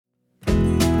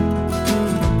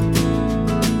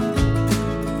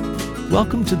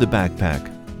Welcome to The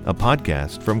Backpack, a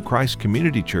podcast from Christ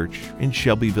Community Church in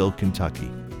Shelbyville,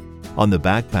 Kentucky. On The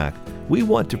Backpack, we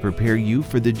want to prepare you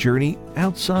for the journey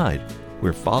outside,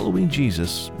 where following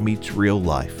Jesus meets real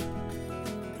life.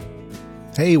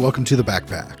 Hey, welcome to The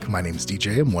Backpack. My name's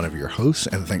DJ. I'm one of your hosts,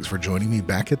 and thanks for joining me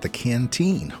back at the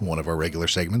Canteen, one of our regular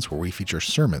segments where we feature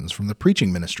sermons from the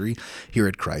preaching ministry here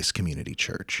at Christ Community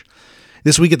Church.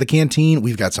 This week at the Canteen,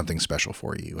 we've got something special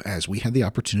for you, as we had the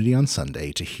opportunity on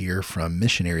Sunday to hear from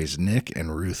missionaries Nik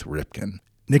and Ruth Ripken.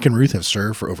 Nik and Ruth have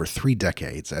served for over 3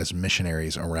 decades as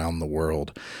missionaries around the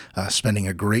world, spending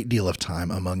a great deal of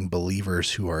time among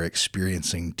believers who are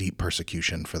experiencing deep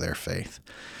persecution for their faith.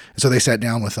 So they sat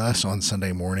down with us on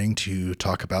Sunday morning to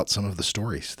talk about some of the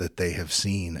stories that they have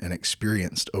seen and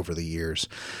experienced over the years,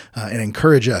 and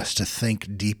encourage us to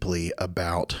think deeply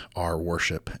about our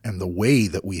worship and the way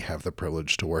that we have the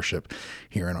privilege to worship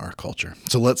here in our culture.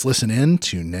 So let's listen in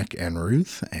to Nik and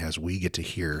Ruth as we get to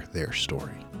hear their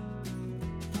story.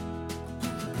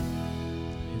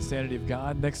 Insanity of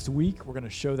God. Next week, we're going to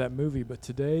show that movie, but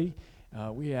today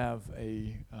we have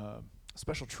a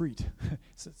special treat.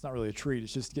 It's not really a treat,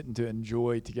 it's just getting to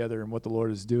enjoy together and what the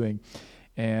Lord is doing.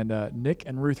 And Nik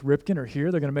and Ruth Ripken are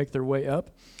here. They're going to make their way up.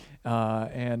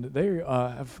 And they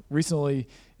have recently,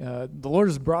 the Lord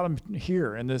has brought them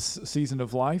here in this season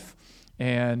of life.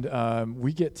 And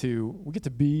we get to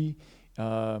be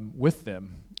with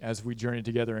them as we journey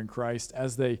together in Christ.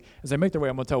 As they make their way,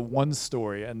 I'm going to tell one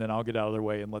story, and then I'll get out of their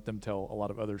way and let them tell a lot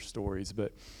of other stories.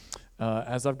 But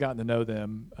as I've gotten to know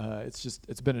them,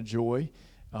 it's been a joy.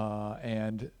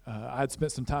 And I had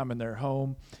spent some time in their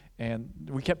home, and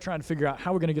we kept trying to figure out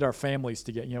how we're going to get our families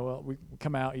together. We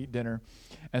come out, eat dinner.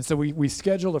 And so we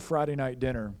scheduled a Friday night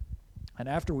dinner. And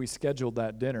after we scheduled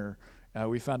that dinner,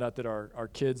 we found out that our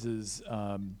kids'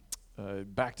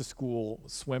 back to school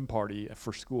swim party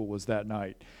for school was that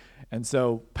night. And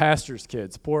so pastors'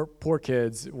 kids, poor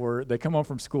kids, they come home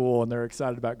from school and they're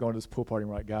excited about going to this pool party. And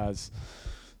we're like, guys,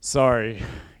 sorry,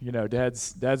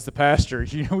 dad's the pastor.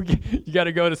 You got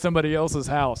to go to somebody else's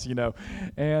house,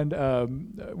 And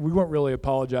we weren't really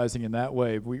apologizing in that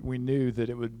way. We knew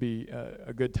that it would be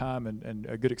a good time and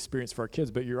a good experience for our kids.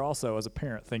 But you're also, as a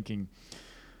parent, thinking,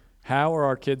 how are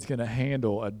our kids going to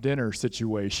handle a dinner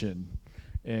situation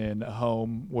in a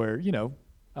home where, y'all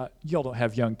don't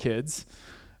have young kids.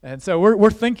 And so we're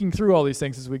thinking through all these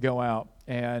things as we go out.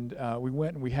 And we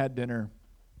went and we had dinner,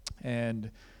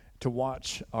 and to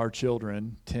watch our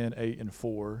children, 10, 8, and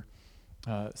 4,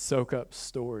 soak up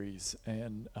stories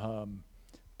and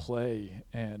play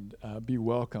and be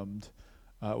welcomed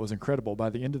was incredible. By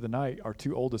the end of the night, our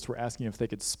 2 oldest were asking if they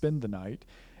could spend the night.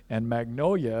 And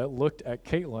Magnolia looked at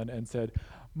Caitlin and said,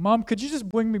 "Mom, could you just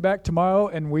bring me back tomorrow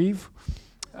and weave?"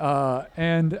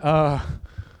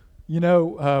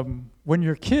 When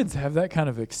your kids have that kind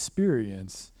of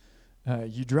experience,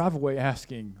 you drive away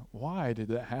asking, why did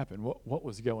that happen? What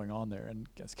was going on there? And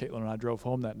as Caitlin and I drove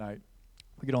home that night,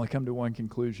 we could only come to one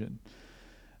conclusion,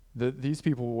 that these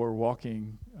people were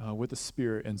walking with the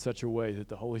Spirit in such a way that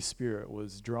the Holy Spirit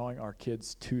was drawing our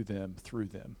kids to them through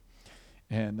them.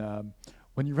 And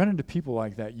when you run into people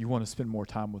like that, you want to spend more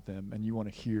time with them, and you want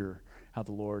to hear how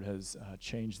the Lord has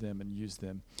changed them and used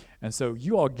them. And so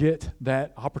you all get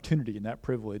that opportunity and that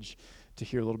privilege to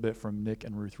hear a little bit from Nik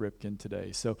and Ruth Ripken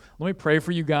today. So let me pray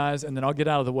for you guys, and then I'll get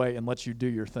out of the way and let you do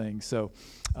your thing. So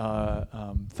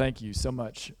thank you so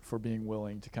much for being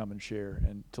willing to come and share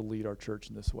and to lead our church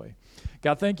in this way.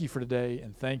 God, thank you for today,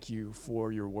 and thank you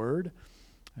for your word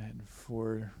and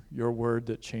for your word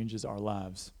that changes our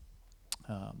lives.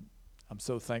 I'm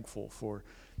so thankful for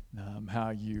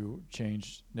how you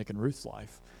changed Nik and Ruth's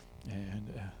life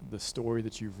and the story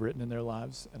that you've written in their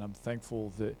lives. And I'm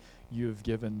thankful that you have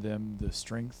given them the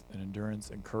strength and endurance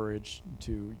and courage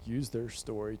to use their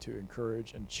story to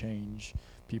encourage and change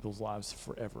people's lives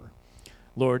forever.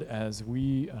 Lord, as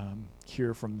we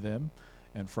hear from them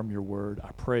and from your word,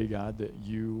 I pray, God, that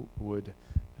you would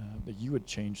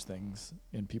change things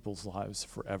in people's lives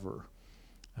forever,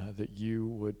 that you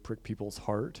would prick people's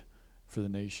heart for the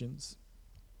nations,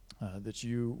 that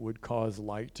you would cause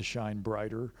light to shine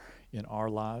brighter in our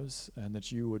lives, and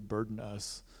that you would burden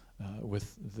us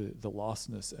with the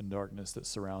lostness and darkness that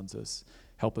surrounds us.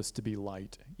 Help us to be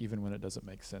light, even when it doesn't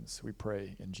make sense. We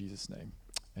pray in Jesus' name.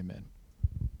 Amen.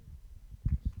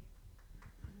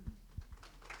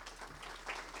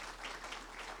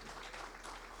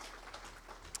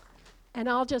 And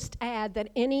I'll just add that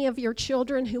any of your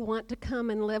children who want to come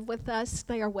and live with us,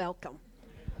 they are welcome.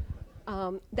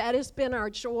 That has been our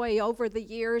joy over the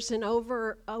years in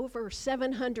over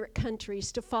 700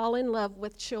 countries, to fall in love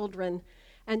with children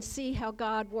and see how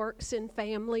God works in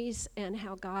families and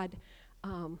how God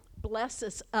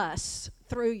blesses us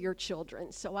through your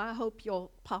children. So I hope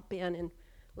you'll pop in and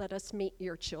let us meet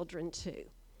your children too.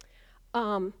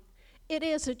 It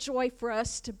is a joy for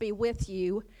us to be with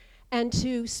you and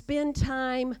to spend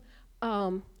time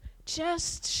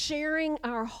just sharing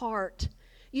our heart.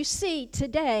 You see,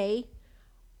 today,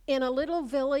 in a little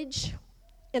village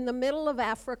in the middle of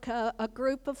Africa, a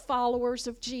group of followers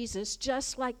of Jesus,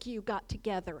 just like you, got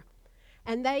together.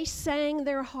 And they sang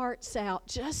their hearts out,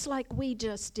 just like we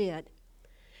just did.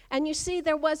 And you see,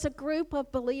 there was a group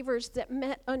of believers that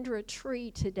met under a tree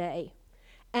today.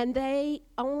 And they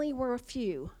only were a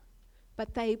few,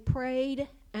 but they prayed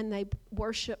and they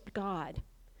worshiped God.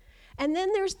 And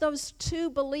then there's those two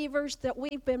believers that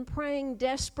we've been praying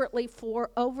desperately for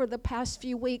over the past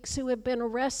few weeks who have been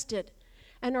arrested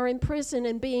and are in prison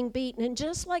and being beaten. And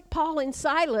just like Paul and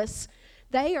Silas,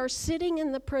 they are sitting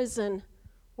in the prison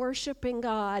worshiping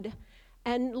God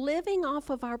and living off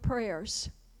of our prayers.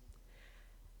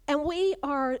 And we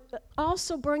are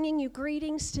also bringing you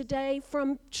greetings today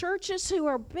from churches who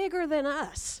are bigger than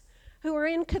us, who are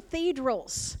in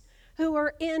cathedrals, who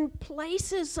are in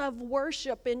places of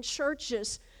worship in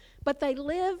churches, but they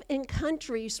live in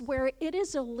countries where it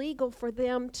is illegal for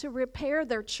them to repair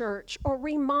their church or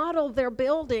remodel their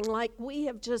building like we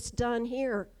have just done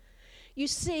here. You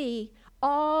see,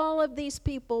 all of these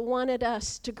people wanted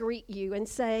us to greet you and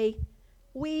say,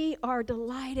 we are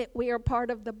delighted we are part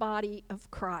of the body of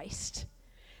Christ.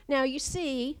 Now, you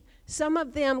see, some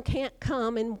of them can't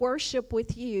come and worship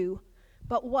with you,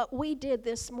 but what we did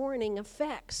this morning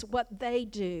affects what they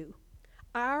do.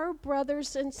 Our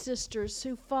brothers and sisters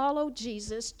who follow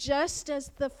Jesus, just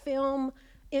as the film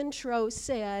intro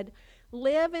said,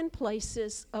 live in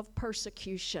places of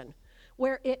persecution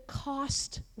where it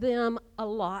cost them a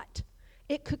lot.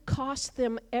 It could cost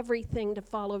them everything to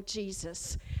follow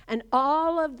Jesus. And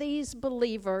all of these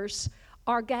believers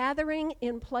are gathering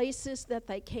in places that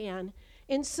they can.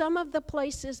 In some of the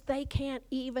places, they can't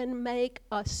even make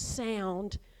a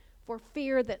sound for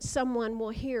fear that someone will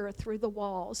hear through the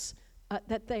walls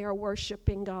that they are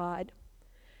worshiping God.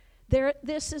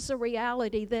 This is a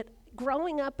reality that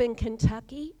growing up in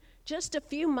Kentucky, just a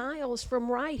few miles from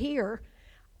right here,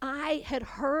 I had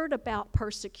heard about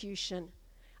persecution.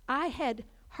 I had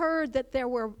heard that there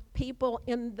were people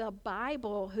in the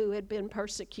Bible who had been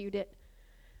persecuted.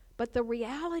 But the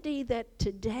reality that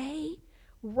today,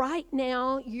 right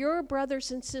now, your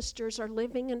brothers and sisters are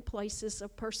living in places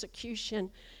of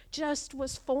persecution just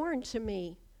was foreign to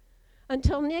me.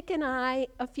 Until Nick and I,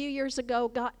 a few years ago,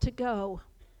 got to go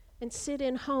and sit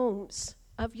in homes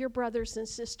of your brothers and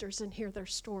sisters and hear their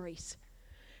stories.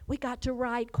 We got to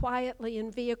ride quietly in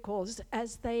vehicles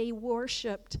as they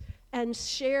worshiped and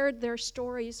shared their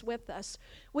stories with us.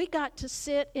 We got to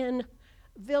sit in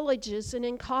villages and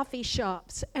in coffee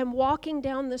shops and walking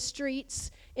down the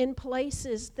streets in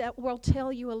places that we'll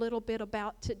tell you a little bit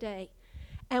about today.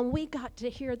 And we got to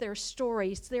hear their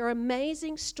stories, their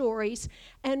amazing stories,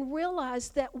 and realize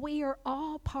that we are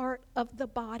all part of the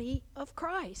body of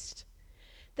Christ.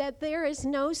 That there is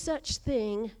no such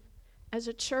thing as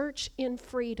a church in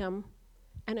freedom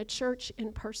and a church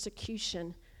in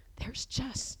persecution. There's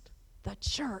just the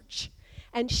church.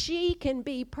 And she can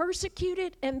be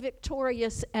persecuted and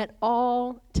victorious at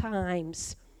all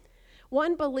times.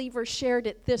 One believer shared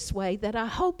it this way that I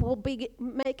hope will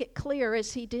make it clear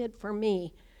as he did for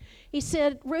me. He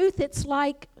said, Ruth, it's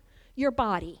like your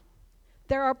body.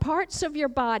 There are parts of your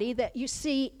body that you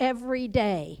see every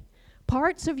day.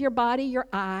 Parts of your body, your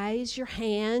eyes, your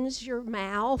hands, your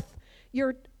mouth,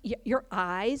 your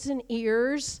eyes and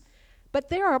ears. But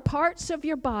there are parts of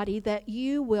your body that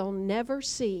you will never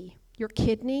see. Your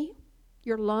kidney,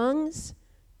 your lungs,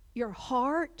 your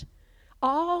heart,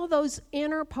 all those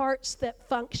inner parts that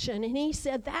function. And he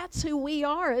said that's who we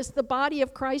are as the body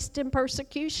of Christ in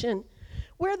persecution.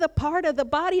 We're the part of the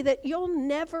body that you'll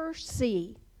never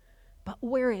see, but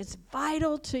we're as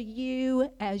vital to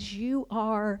you as you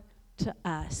are to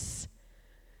us.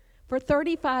 For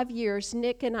 35 years,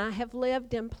 Nick and I have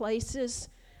lived in places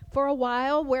for a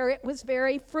while where it was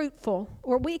very fruitful,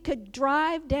 where we could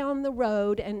drive down the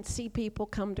road and see people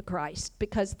come to Christ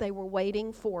because they were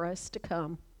waiting for us to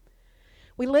come.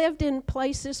 We lived in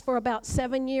places for about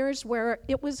 7 years where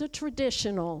it was a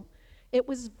traditional. It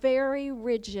was very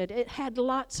rigid. It had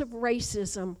lots of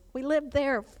racism. We lived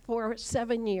there for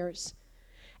 7 years.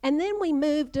 And then we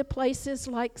moved to places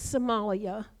like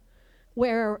Somalia,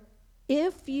 where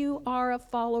if you are a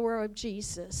follower of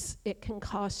Jesus, it can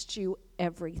cost you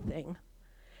everything.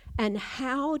 And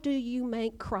how do you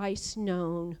make Christ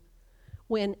known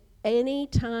when any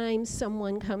time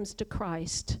someone comes to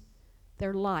Christ,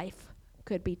 their life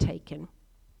could be taken?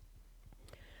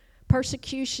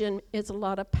 Persecution is a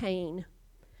lot of pain.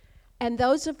 And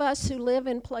those of us who live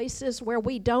in places where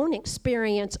we don't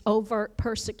experience overt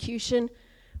persecution,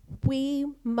 we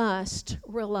must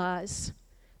realize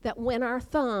that when our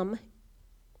thumb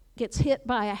gets hit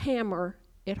by a hammer,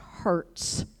 it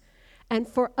hurts. And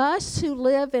for us who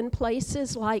live in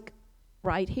places like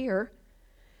right here,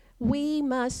 we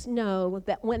must know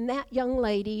that when that young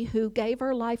lady who gave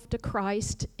her life to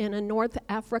Christ in a North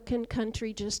African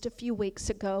country just a few weeks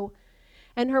ago,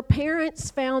 and her parents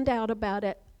found out about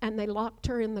it, and they locked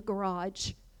her in the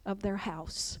garage of their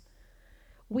house,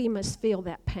 we must feel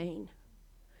that pain.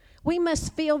 We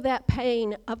must feel that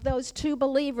pain of those two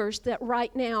believers that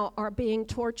right now are being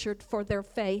tortured for their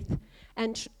faith,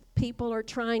 and people are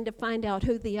trying to find out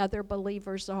who the other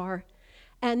believers are.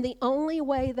 And the only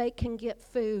way they can get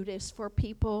food is for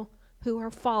people who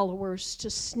are followers to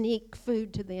sneak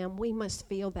food to them. We must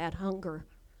feel that hunger.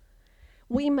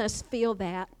 We must feel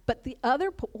that. But the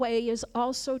other way is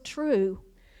also true.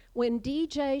 When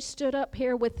DJ stood up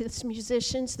here with his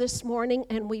musicians this morning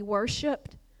and we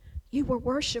worshiped, you were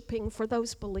worshiping for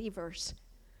those believers.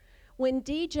 When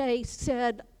DJ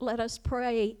said, "Let us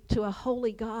pray to a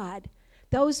holy God,"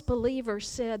 those believers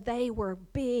said they were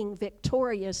being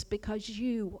victorious because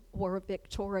you were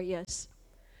victorious.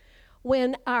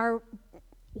 When our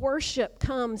worship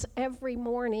comes every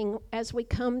morning as we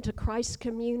come to Christ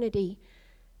Community,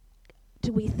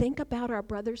 do we think about our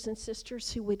brothers and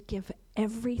sisters who would give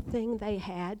everything they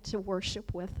had to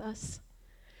worship with us?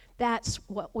 That's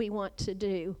what we want to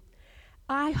do.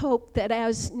 I hope that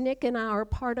as Nick and I are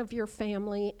part of your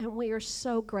family, and we are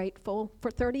so grateful. For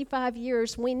 35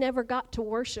 years, we never got to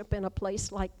worship in a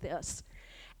place like this.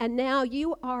 And now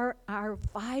you are our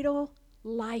vital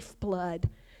lifeblood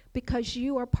because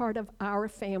you are part of our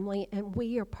family and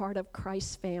we are part of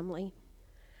Christ's family.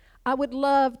 I would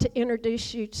love to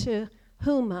introduce you to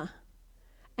Huma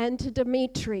and to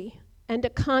Dimitri and to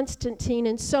Constantine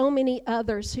and so many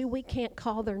others who we can't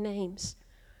call their names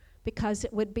because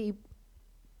it would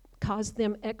cause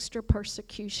them extra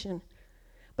persecution.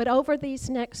 But over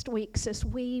these next weeks, as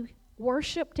we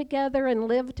worship together and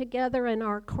live together in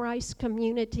our Christ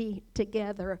community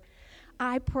together,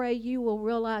 I pray you will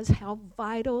realize how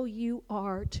vital you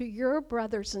are to your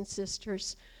brothers and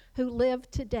sisters who live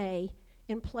today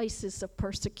in places of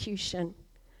persecution.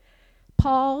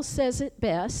 Paul says it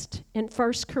best in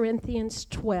 1 Corinthians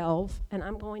 12, and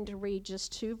I'm going to read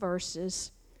just 2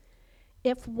 verses.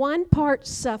 If one part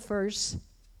suffers,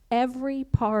 every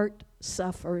part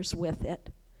suffers with it.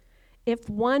 If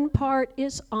one part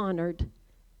is honored,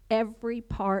 every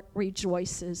part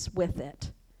rejoices with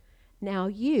it. Now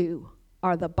you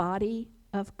are the body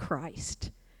of Christ,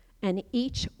 and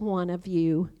each one of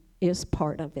you is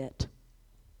part of it.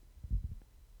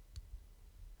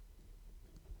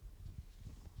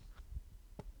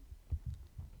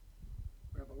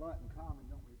 We have a lot in common,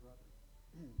 don't we, brother?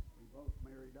 We both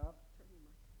married up.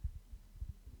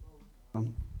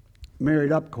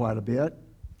 Married up quite a bit.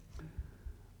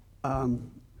 I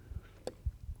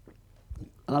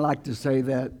like to say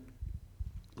that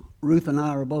Ruth and I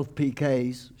are both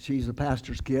PKs. She's a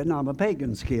pastor's kid, and I'm a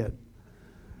pagan's kid.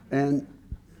 And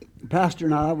Pastor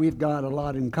and I, we've got a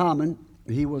lot in common.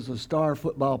 He was a star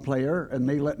football player, and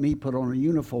they let me put on a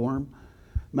uniform.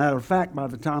 Matter of fact, by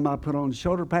the time I put on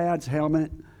shoulder pads,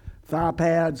 helmet, thigh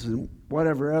pads, and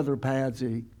whatever other pads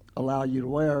they allow you to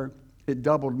wear, it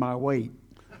doubled my weight.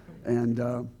 And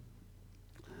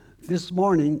this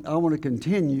morning, I want to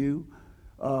continue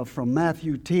from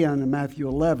Matthew 10 and Matthew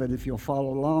 11, if you'll follow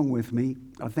along with me.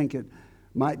 I think it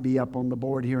might be up on the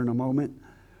board here in a moment.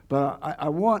 But I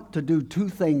want to do 2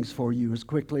 things for you as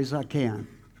quickly as I can.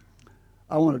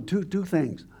 I want to do two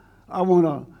things. I want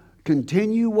to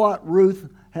continue what Ruth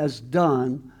has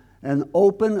done and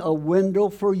open a window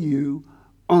for you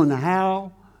on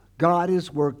how God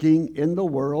is working in the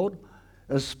world,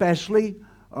 especially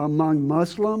among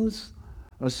Muslims,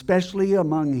 especially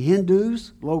among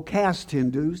Hindus, low-caste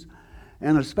Hindus,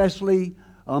 and especially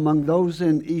among those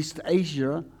in East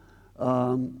Asia,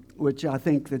 which I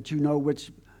think that you know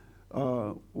which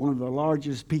one of the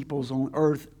largest peoples on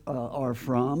earth are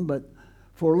from. But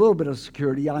for a little bit of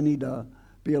security, I need to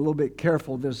be a little bit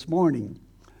careful this morning.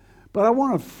 But I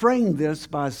want to frame this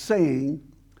by saying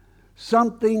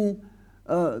something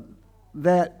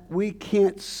that we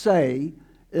can't say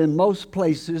in most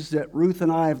places that Ruth and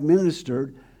I have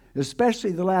ministered,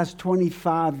 especially the last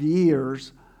 25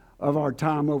 years of our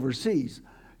time overseas.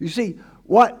 You see,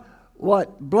 what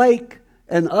Blake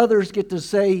and others get to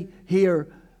say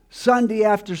here Sunday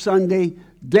after Sunday,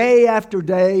 day after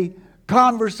day,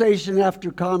 conversation after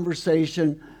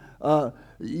conversation,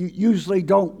 you usually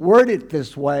don't word it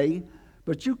this way,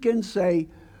 but you can say,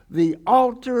 the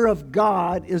altar of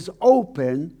God is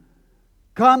open.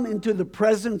 Come into the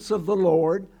presence of the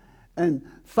Lord and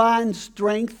find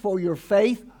strength for your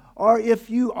faith. Or if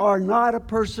you are not a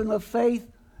person of faith,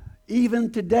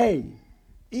 even today,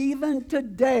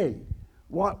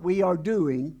 what we are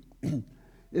doing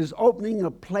is opening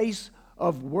a place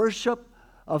of worship,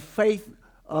 of faith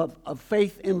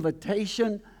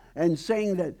invitation, and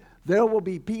saying that there will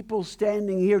be people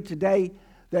standing here today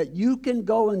that you can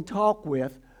go and talk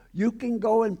with, you can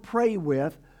go and pray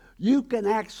with, you can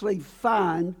actually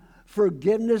find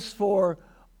forgiveness for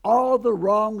all the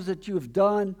wrongs that you've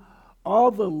done,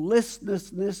 all the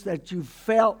listlessness that you've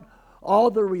felt, all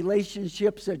the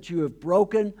relationships that you have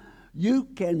broken. You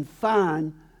can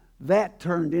find that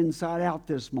turned inside out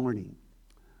this morning.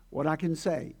 What I can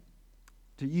say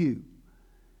to you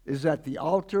is that the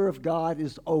altar of God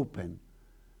is open.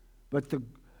 But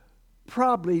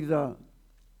probably the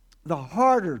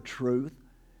harder truth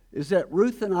is that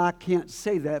Ruth and I can't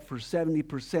say that for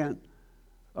 70%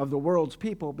 of the world's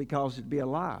people, because it'd be a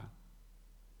lie.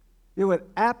 It would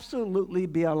absolutely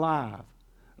be a lie.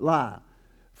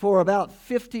 For about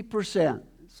 50%,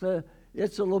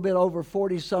 it's a little bit over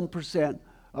 40-some%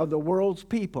 of the world's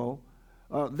people,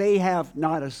 they have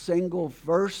not a single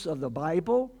verse of the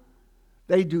Bible.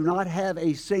 They do not have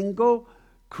a single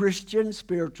Christian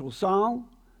spiritual song.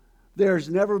 There's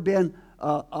never been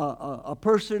a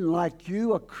person like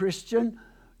you, a Christian,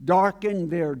 darken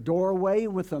their doorway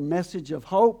with a message of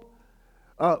hope.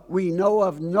 We know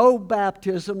of no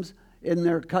baptisms in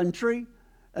their country,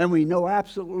 and we know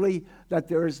absolutely that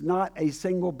there is not a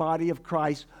single body of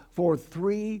Christ for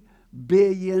 3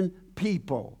 billion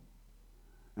people.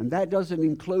 And that doesn't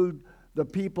include the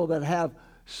people that have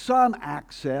some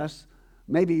access,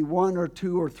 maybe 1 or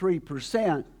 2 or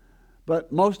 3%,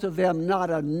 but most of them not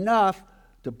enough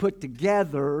to put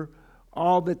together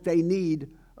all that they need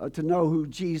to know who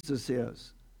Jesus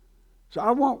is. So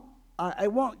I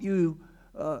want you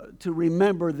to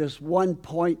remember this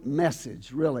one-point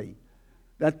message, really,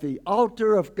 that the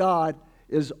altar of God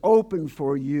is open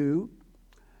for you,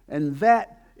 and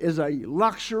that is a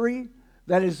luxury,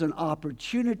 that is an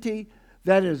opportunity,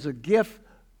 that is a gift,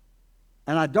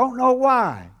 and I don't know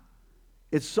why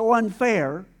it's so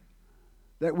unfair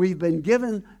that we've been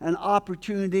given an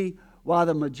opportunity while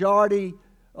the majority,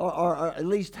 or at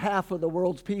least half of the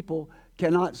world's people,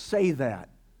 cannot say that.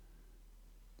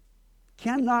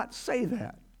 Cannot say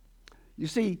that. You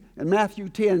see, in Matthew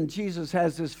 10, Jesus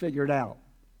has this figured out.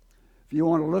 If you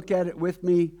want to look at it with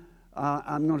me,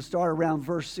 I'm going to start around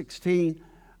verse 16.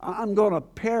 I'm going to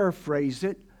paraphrase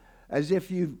it as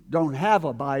if you don't have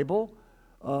a Bible,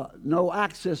 no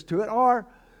access to it, or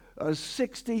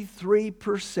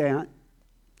 63%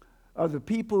 of the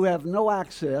people who have no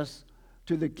access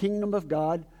to the kingdom of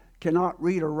God cannot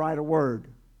read or write a word.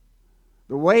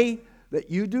 The way that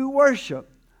you do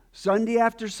worship Sunday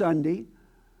after Sunday,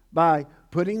 by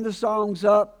putting the songs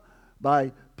up,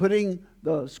 by putting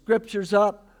the scriptures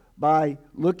up, by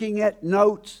looking at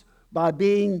notes, by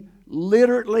being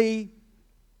literally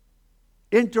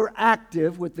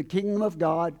interactive with the kingdom of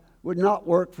God, would not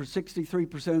work for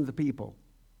 63% of the people.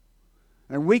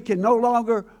 And we can no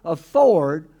longer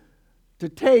afford to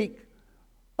take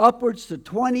upwards to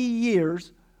 20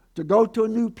 years to go to a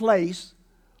new place,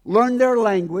 learn their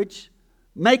language,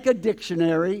 make a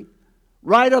dictionary,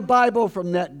 write a Bible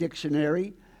from that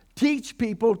dictionary, teach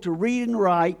people to read and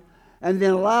write, and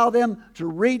then allow them to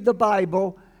read the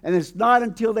Bible. And it's not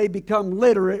until they become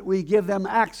literate we give them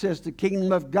access to the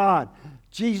kingdom of God.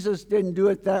 Jesus didn't do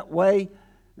it that way,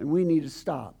 and we need to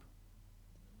stop.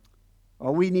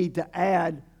 Or we need to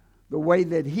add the way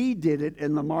that He did it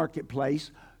in the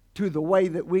marketplace to the way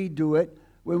that we do it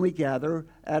when we gather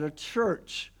at a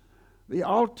church. The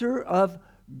altar of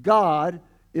God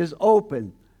is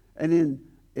open. And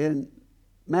in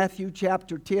Matthew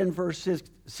chapter 10, verse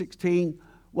 16,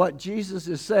 what Jesus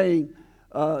is saying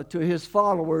to His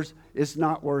followers is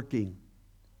not working.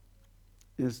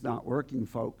 It's not working,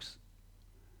 folks.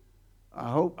 I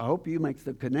hope you make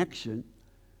the connection.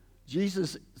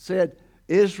 Jesus said,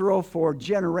 Israel for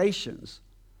generations,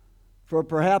 for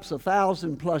perhaps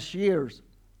 1,000+ years,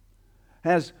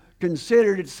 has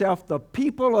considered itself the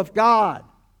people of God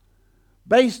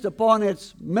based upon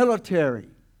its military,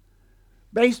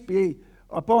 based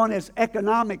upon its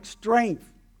economic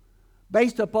strength,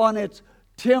 based upon its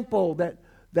temple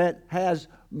that has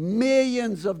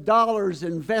millions of dollars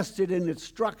invested in its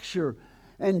structure,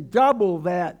 and double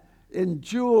that in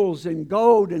jewels and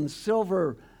gold and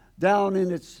silver down in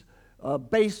its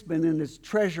basement, in its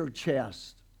treasure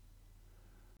chest.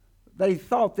 They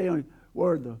thought they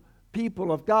were the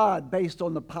people of God based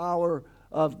on the power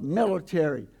of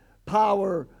military,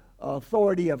 power,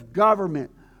 authority of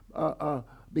government,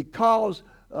 because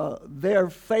their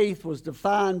faith was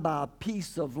defined by a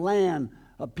piece of land,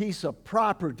 a piece of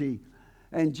property.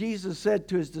 And Jesus said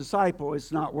to his disciple,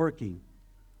 it's not working.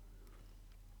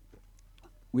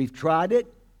 We've tried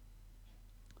it.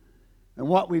 And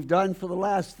what we've done for the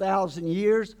last 1,000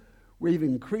 years, we've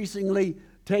increasingly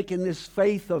taken this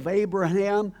faith of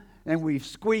Abraham and we've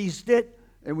squeezed it,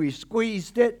 and we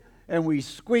squeezed it, and we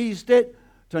squeezed it,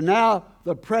 to now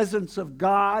the presence of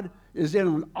God is in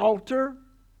an altar,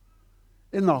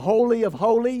 in the Holy of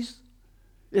Holies.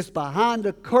 It's behind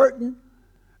a curtain,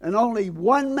 and only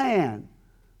one man,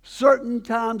 certain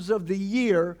times of the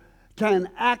year, can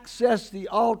access the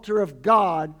altar of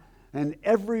God, and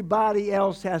everybody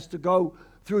else has to go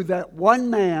through that one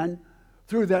man,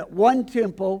 through that one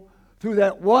temple, through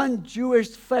that one Jewish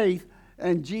faith,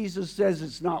 and Jesus says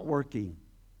it's not working.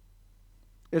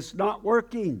 It's not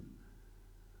working.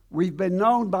 We've been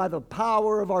known by the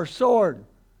power of our sword,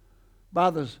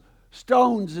 by the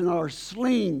stones in our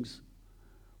slings.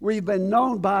 We've been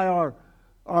known by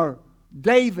our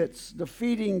Davids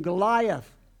defeating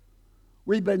Goliath.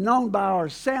 We've been known by our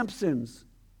Samsons.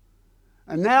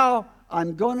 And now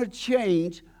I'm going to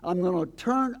change. I'm going to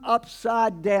turn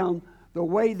upside down the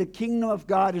way the kingdom of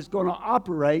God is going to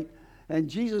operate. And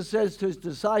Jesus says to his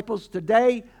disciples,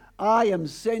 today I am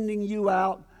sending you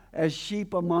out as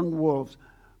sheep among wolves.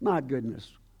 My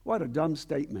goodness, what a dumb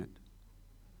statement.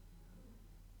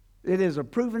 It is a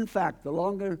proven fact. The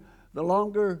longer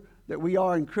that we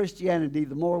are in Christianity,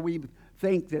 the more we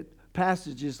think that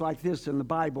passages like this in the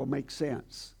Bible make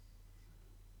sense.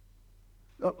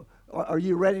 Are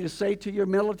you ready to say to your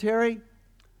military,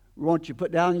 we want you to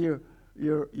put down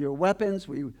your weapons.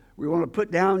 We want to put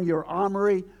down your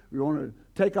armory. We want to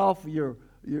take off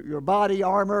your body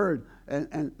armor,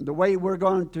 and the way we're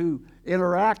going to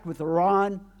interact with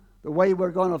Iran, the way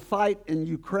we're going to fight in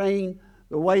Ukraine,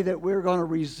 the way that we're going to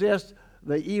resist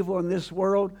the evil in this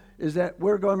world is that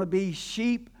we're going to be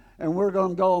sheep and we're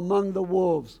going to go among the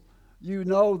wolves. You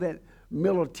know that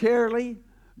militarily,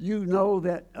 you know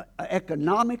that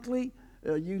economically,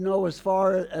 you know as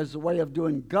far as the way of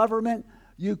doing government,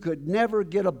 you could never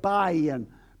get a buy-in.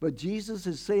 But Jesus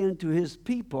is saying to his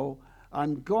people,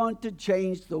 I'm going to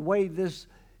change the way this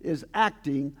is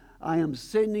acting. I am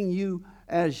sending you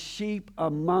as sheep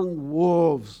among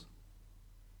wolves.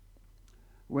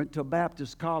 Went to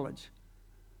Baptist college,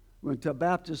 went to a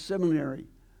Baptist seminary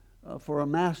for a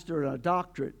master and a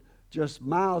doctorate just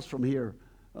miles from here,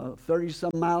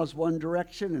 30-some miles one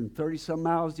direction and 30-some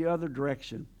miles the other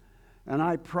direction. And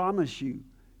I promise you,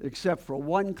 except for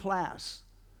one class,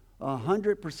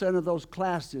 100% of those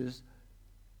classes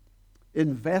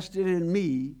invested in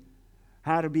me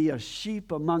how to be a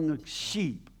sheep among the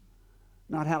sheep,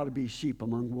 not how to be sheep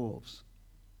among wolves.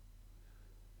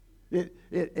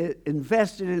 It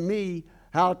invested in me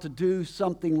how to do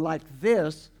something like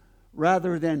this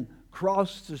rather than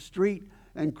cross the street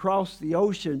and cross the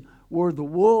ocean where the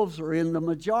wolves are in the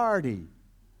majority.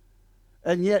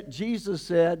 And yet Jesus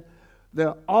said,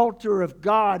 the altar of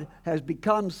God has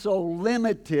become so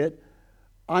limited,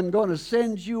 I'm going to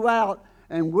send you out,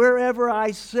 and wherever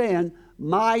I send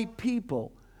my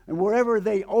people, and wherever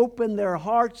they open their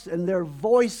hearts and their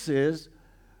voices,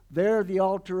 there the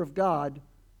altar of God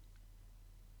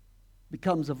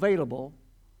becomes available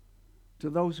to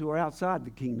those who are outside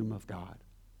the kingdom of God.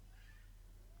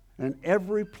 And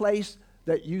every place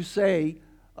that you say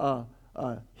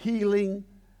healing,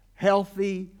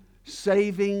 healthy,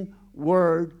 saving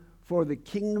word for the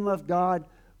kingdom of God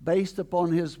based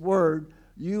upon his word,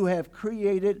 you have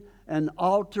created an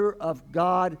altar of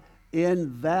God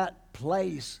in that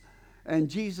place. And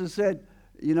Jesus said,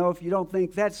 you know, if you don't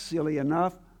think that's silly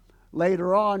enough,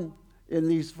 later on in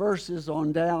these verses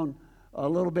on down a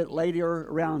little bit later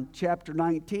around chapter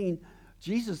 19,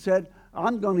 Jesus said,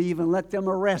 I'm going to even let them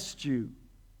arrest you.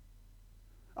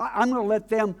 I'm going to let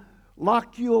them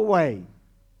lock you away.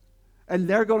 And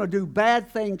they're going to do bad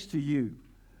things to you.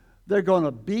 They're going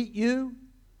to beat you.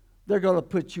 They're going to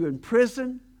put you in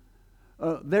prison.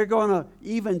 They're going to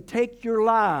even take your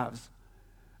lives.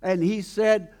 And he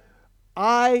said,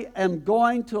 I am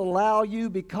going to allow you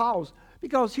because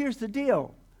here's the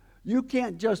deal. You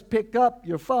can't just pick up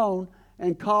your phone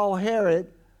and call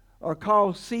Herod or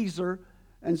call Caesar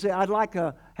and say, I'd like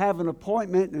to have an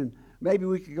appointment and maybe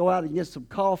we could go out and get some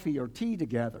coffee or tea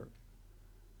together.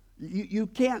 You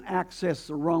can't access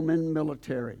the Roman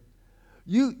military.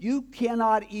 You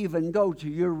cannot even go to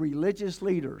your religious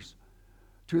leaders,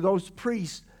 to those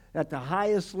priests at the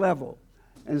highest level,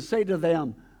 and say to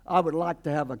them, I would like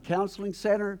to have a counseling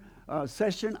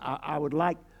session. I would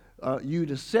like you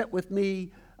to sit with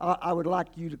me. I would like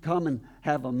you to come and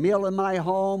have a meal in my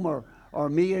home or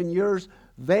me and yours.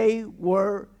 They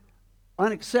were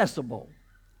inaccessible.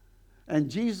 And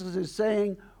Jesus is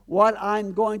saying, what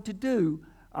I'm going to do,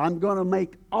 I'm going to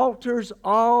make altars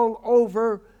all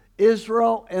over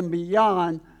Israel and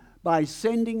beyond by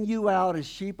sending you out as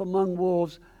sheep among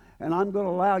wolves, and I'm going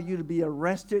to allow you to be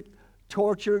arrested,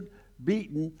 tortured,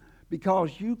 beaten,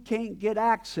 because you can't get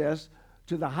access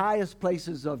to the highest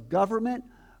places of government,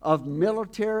 of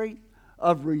military,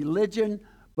 of religion,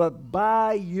 but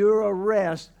by your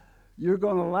arrest, you're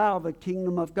going to allow the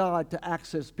kingdom of God to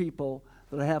access people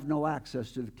that have no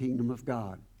access to the kingdom of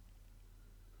God.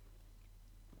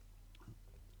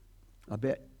 I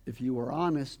bet if you were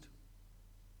honest,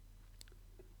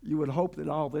 you would hope that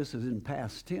all this is in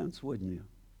past tense, wouldn't you?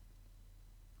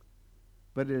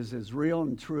 But it is as real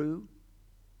and true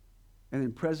and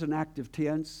in present active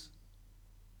tense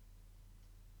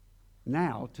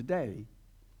now, today,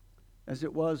 as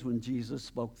it was when Jesus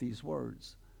spoke these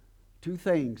words. Two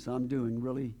things I'm doing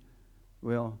really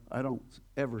well. I don't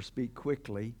ever speak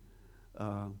quickly.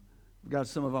 We've got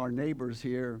some of our neighbors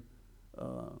here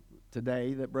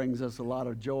today that brings us a lot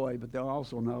of joy, but they'll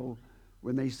also know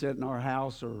when they sit in our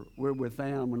house or we're with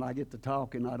them, when I get to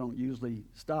talking, I don't usually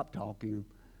stop talking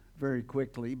very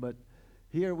quickly. But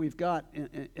here we've got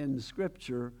in the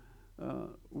Scripture,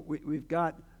 we've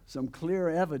got some clear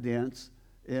evidence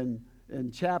in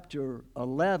chapter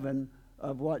 11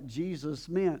 of what Jesus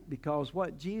meant, because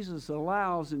what Jesus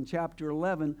allows in chapter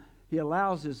 11, he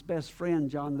allows his best friend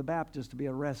John the Baptist to be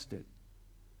arrested.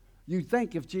 You'd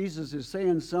think if Jesus is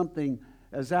saying something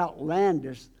as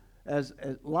outlandish, as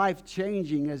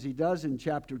life-changing as he does in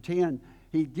chapter 10,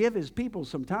 he'd give his people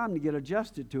some time to get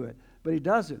adjusted to it, but he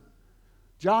doesn't.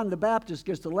 John the Baptist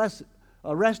gets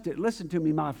arrested. Listen to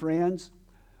me, my friends.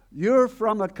 You're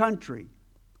from a country,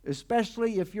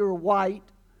 especially if you're white,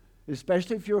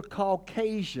 especially if you're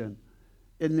Caucasian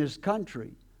in this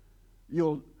country,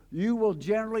 you will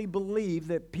generally believe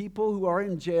that people who are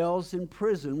in jails and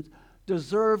prisons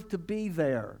deserve to be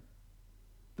there,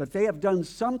 that they have done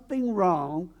something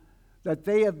wrong, that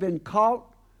they have been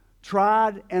caught,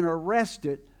 tried, and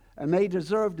arrested, and they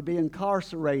deserve to be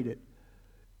incarcerated.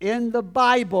 In the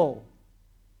Bible,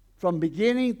 from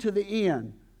beginning to the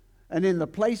end, and in the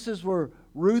places where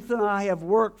Ruth and I have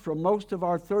worked for most of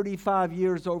our 35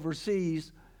 years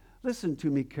overseas, listen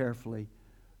to me carefully.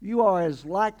 You are as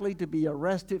likely to be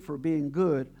arrested for being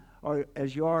good or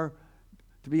as you are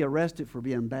to be arrested for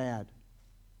being bad.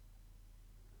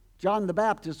 John the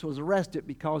Baptist was arrested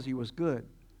because he was good,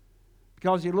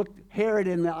 because he looked Herod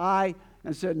in the eye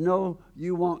and said, no,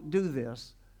 you won't do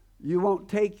this. You won't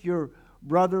take your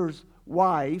brother's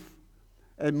wife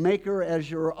and make her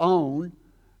as your own.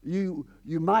 You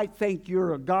might think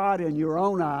you're a god in your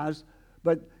own eyes,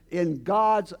 but in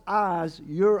God's eyes,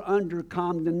 you're under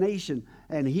condemnation.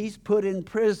 And he's put in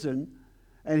prison,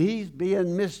 and he's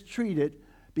being mistreated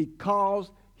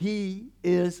because he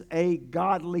is a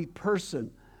godly person.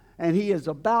 And he is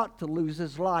about to lose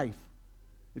his life.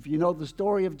 If you know the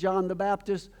story of John the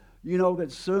Baptist, you know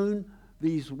that soon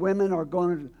these women are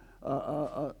going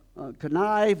to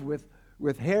connive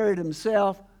with Herod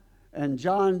himself, and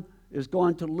John is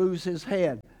going to lose his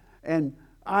head. And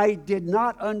I did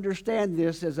not understand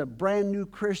this as a brand new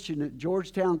Christian at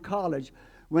Georgetown College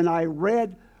when I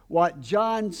read what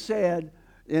John said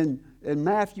in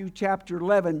Matthew chapter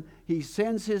 11. He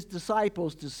sends his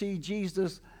disciples to see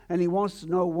Jesus, and he wants to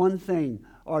know one thing: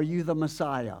 are you the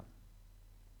Messiah?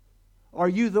 Are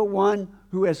you the one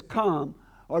who has come,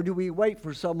 or do we wait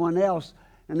for someone else?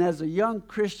 And as a young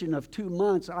Christian of 2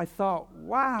 months, I thought,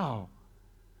 wow,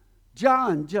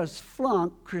 John just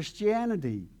flunked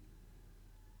Christianity.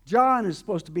 John is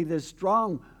supposed to be this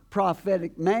strong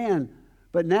prophetic man,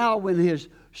 but now when his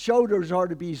shoulders are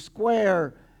to be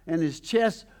square and his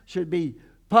chest should be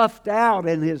puffed out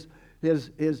and his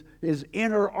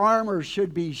inner armor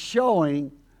should be showing,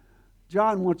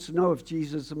 John wants to know if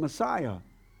Jesus is the Messiah.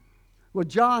 Well,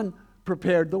 John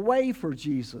prepared the way for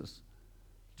Jesus.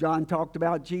 John talked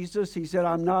about Jesus. He said,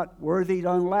 I'm not worthy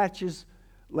to unlatch his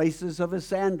laces of his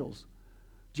sandals.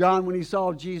 John, when he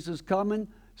saw Jesus coming,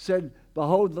 said,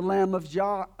 behold the Lamb of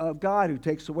God who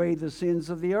takes away the sins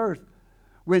of the earth.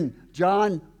 When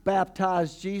John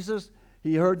baptized Jesus,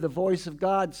 he heard the voice of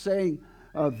God saying,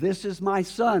 this is my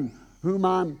Son, whom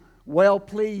I'm well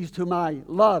pleased, whom I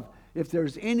love. If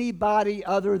there's anybody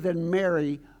other than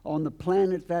Mary on the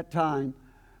planet at that time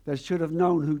that should have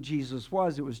known who Jesus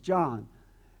was, it was John.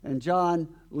 And John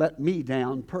let me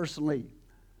down personally.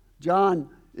 John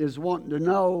is wanting to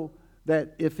know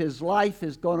that if his life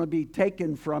is going to be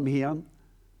taken from him.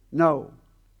 No.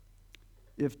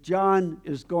 If John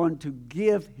is going to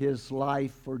give his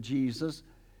life for Jesus,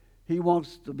 he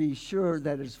wants to be sure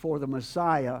that it's for the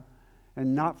Messiah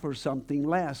and not for something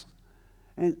less.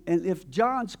 And if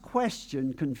John's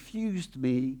question confused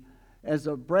me as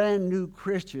a brand new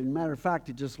Christian, matter of fact,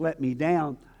 it just let me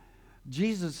down,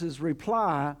 Jesus'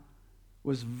 reply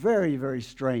was very, very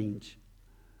strange.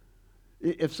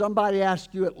 If somebody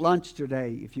asks you at lunch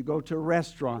today, if you go to a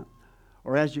restaurant,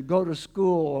 or as you go to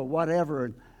school or whatever,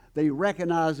 and they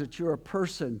recognize that you're a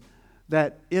person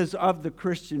that is of the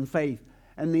Christian faith,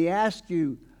 and they ask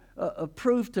you,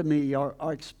 prove to me or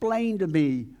explain to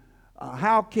me,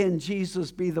 how can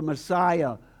Jesus be the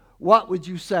Messiah? What would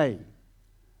you say?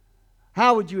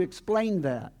 How would you explain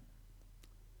that?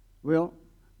 Well,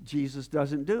 Jesus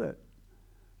doesn't do it.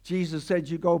 Jesus said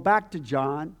you go back to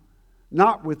John,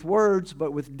 not with words,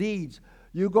 but with deeds.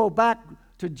 You go back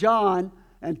to John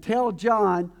and tell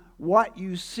John what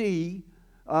you see,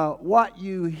 what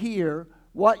you hear,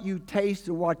 what you taste,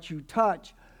 and what you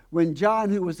touch. When John,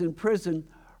 who was in prison,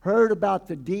 heard about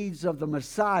the deeds of the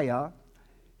Messiah,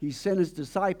 he sent his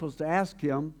disciples to ask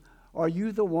him, are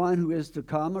you the one who is to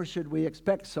come, or should we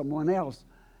expect someone else?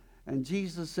 And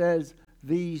Jesus says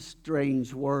these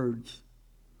strange words.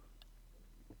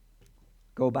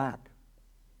 Go back.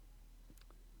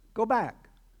 Go back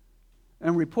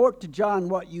and report to John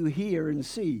what you hear and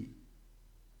see.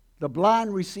 The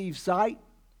blind receive sight,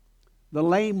 the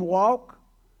lame walk,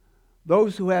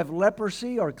 those who have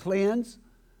leprosy are cleansed,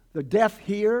 the deaf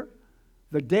hear,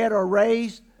 the dead are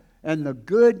raised, and the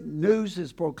good news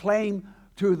is proclaimed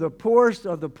to the poorest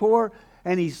of the poor.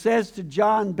 And he says to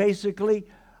John basically,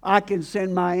 I can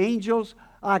send my angels,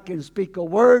 I can speak a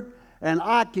word, and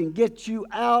I can get you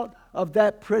out of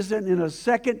that prison in a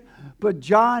second. But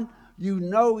John, you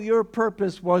know your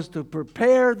purpose was to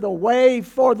prepare the way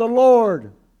for the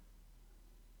Lord.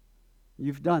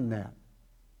 You've done that.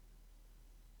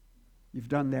 You've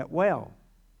done that well.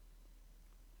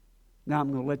 Now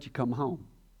I'm going to let you come home.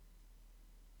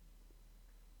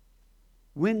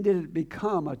 When did it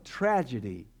become a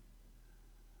tragedy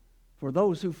for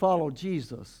those who follow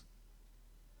Jesus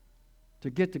to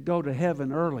get to go to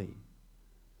heaven early?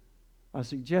 I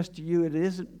suggest to you it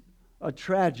isn't a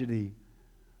tragedy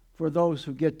for those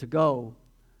who get to go,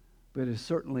 but it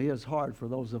certainly is hard for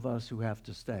those of us who have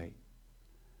to stay.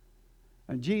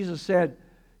 And Jesus said,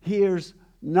 here's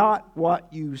not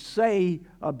what you say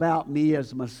about me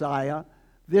as Messiah.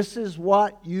 This is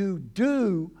what you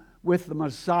do with the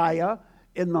Messiah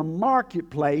in the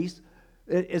marketplace.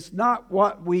 It's not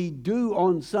what we do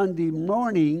on Sunday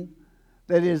morning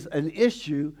that is an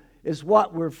issue. It's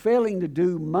what we're failing to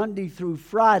do Monday through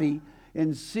Friday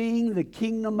in seeing the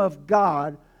kingdom of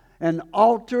God, an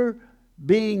altar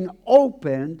being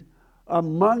opened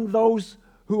among those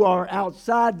who are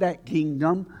outside that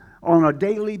kingdom on a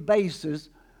daily basis,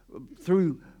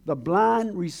 through the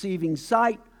blind receiving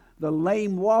sight, the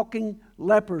lame walking,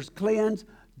 lepers cleansed,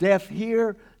 deaf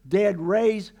hear, dead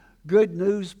raised, good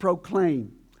news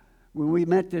proclaimed. When we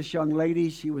met this young lady,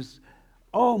 she was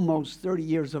almost 30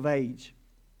 years of age.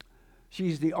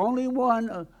 She's the only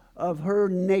one of her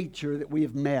nature that we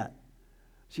have met.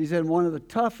 She's in one of the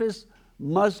toughest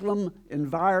Muslim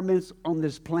environments on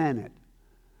this planet.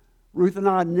 Ruth and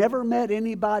I never met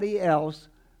anybody else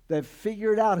that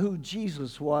figured out who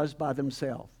Jesus was by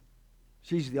themselves.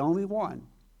 She's the only one.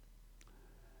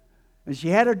 And she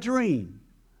had a dream.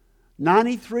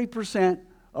 93%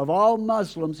 of all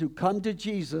Muslims who come to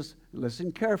Jesus,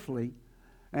 listen carefully,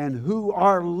 and who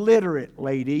are literate,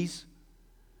 ladies,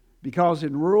 because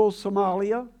in rural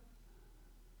Somalia,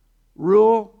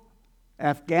 rural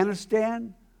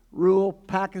Afghanistan, rural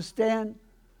Pakistan,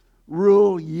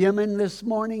 rural Yemen this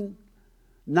morning,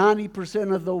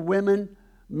 90% of the women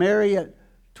marry at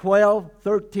 12,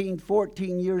 13,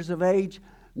 14 years of age.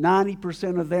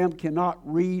 90% of them cannot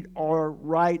read or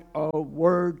write a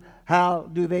word. How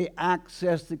do they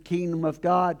access the kingdom of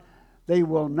God? They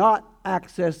will not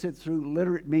access it through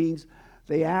literate means.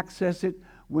 They access it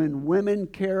when women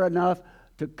care enough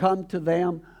to come to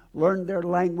them, learn their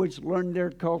language, learn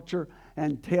their culture,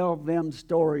 and tell them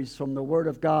stories from the Word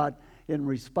of God in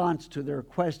response to their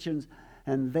questions.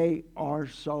 And they are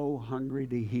so hungry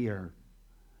to hear.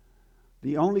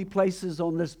 The only places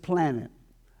on this planet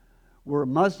where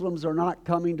Muslims are not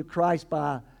coming to Christ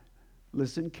by,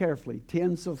 listen carefully,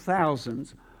 tens of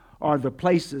thousands, are the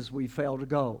places we fail to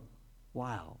go.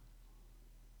 Wow.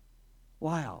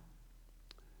 Wow.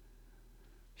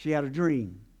 She had a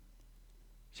dream.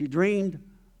 She dreamed.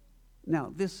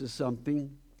 Now, this is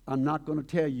something I'm not going to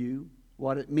tell you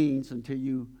what it means until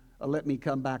you let me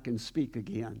come back and speak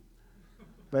again.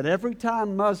 But every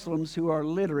time Muslims who are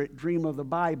literate dream of the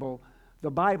Bible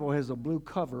has a blue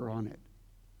cover on it.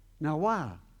 Now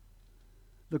why?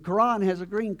 The Quran has a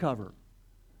green cover.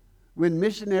 When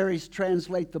missionaries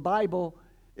translate the Bible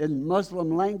in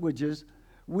Muslim languages,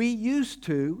 we used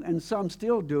to, and some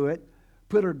still do it,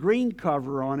 put a green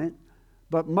cover on it,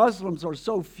 but Muslims are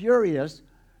so furious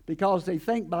because they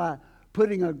think by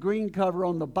putting a green cover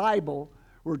on the Bible,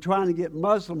 we're trying to get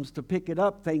Muslims to pick it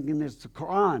up thinking it's the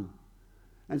Quran.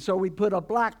 And so we put a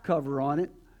black cover on it.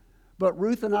 But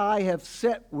Ruth and I have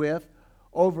sat with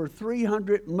over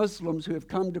 300 Muslims who have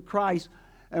come to Christ,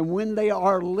 and when they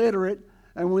are literate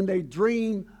and when they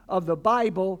dream of the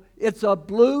Bible, it's a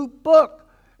blue book.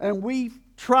 And we've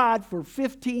tried for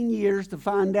 15 years to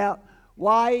find out,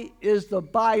 why is the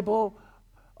Bible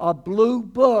a blue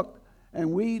book?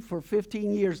 And we, for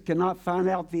 15 years, cannot find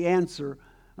out the answer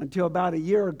until about a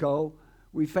year ago.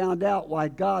 We found out why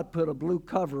God put a blue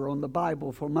cover on the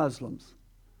Bible for Muslims.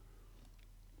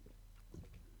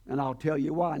 And I'll tell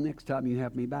you why next time you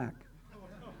have me back.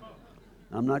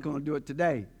 I'm not going to do it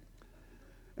today.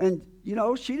 And, you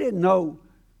know, she didn't know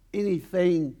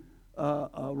anything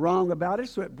wrong about it,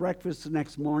 so at breakfast the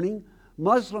next morning,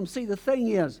 Muslims, see, the thing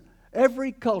is,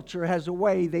 every culture has a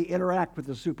way they interact with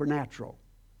the supernatural.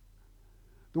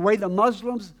 The way the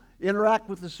Muslims interact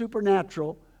with the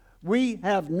supernatural, we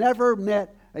have never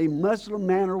met a Muslim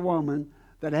man or woman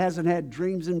that hasn't had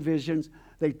dreams and visions.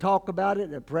 They talk about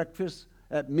it at breakfast,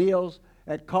 at meals,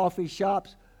 at coffee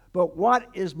shops. But what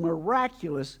is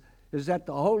miraculous is that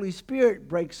the Holy Spirit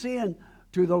breaks in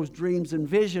to those dreams and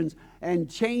visions and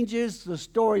changes the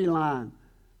storyline,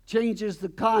 changes the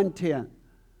content.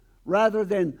 Rather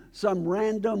than some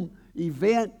random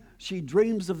event, she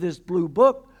dreams of this blue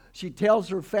book. She tells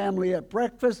her family at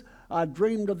breakfast, I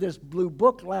dreamed of this blue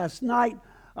book last night.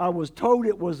 I was told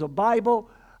it was a Bible.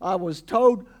 I was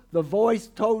told, the voice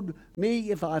told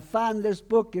me, if I find this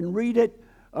book and read it,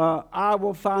 I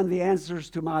will find the answers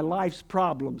to my life's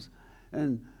problems.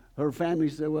 And her family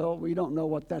said, well, we don't know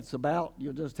what that's about.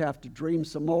 You'll just have to dream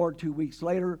some more. 2 weeks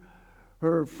later,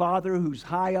 her father, who's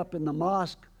high up in the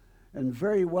mosque and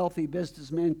very wealthy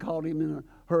businessman, called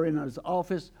her in his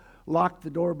office, locked the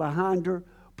door behind her,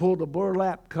 pulled a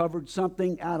burlap covered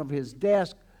something out of his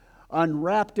desk,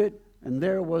 unwrapped it, and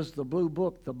there was the blue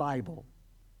book, the Bible.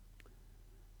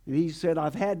 And he said,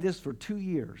 I've had this for 2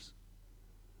 years.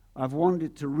 I've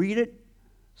wanted to read it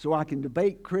so I can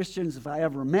debate Christians if I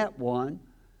ever met one,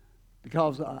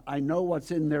 because I know what's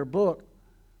in their book.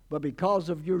 But because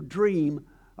of your dream,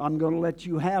 I'm going to let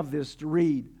you have this to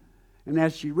read. And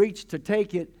as she reached to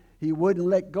take it, he wouldn't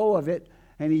let go of it.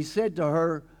 And he said to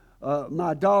her,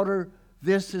 my daughter,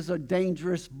 this is a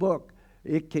dangerous book.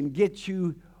 It can get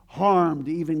you harmed,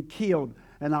 even killed.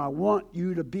 And I want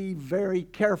you to be very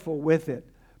careful with it.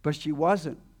 But she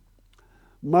wasn't.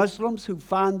 Muslims who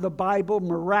find the Bible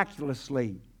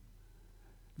miraculously,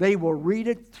 they will read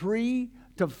it 3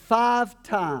 to 5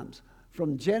 times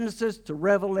from Genesis to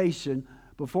Revelation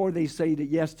before they say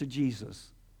yes to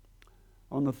Jesus.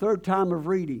 On the 3rd time of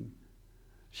reading,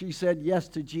 she said yes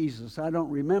to Jesus. I don't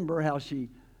remember how she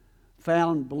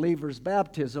found believers'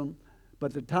 baptism,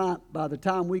 but by the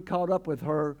time we caught up with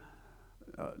her,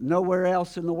 nowhere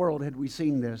else in the world had we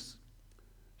seen this.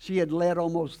 She had led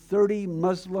almost 30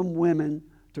 Muslim women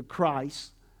to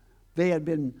Christ. They had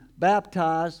been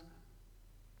baptized,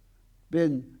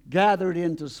 been gathered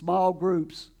into small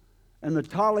groups, and the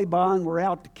Taliban were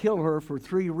out to kill her for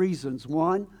 3 reasons.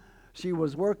 One, she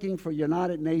was working for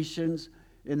United Nations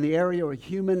in the area of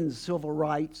human and civil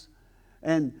rights,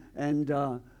 and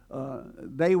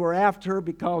they were after her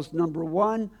because, number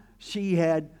 1, she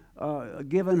had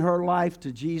given her life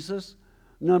to Jesus.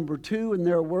 Number 2, in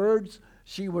their words,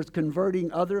 she was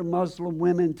converting other Muslim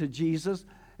women to Jesus.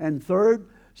 And third,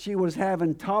 she was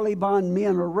having Taliban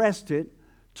men arrested,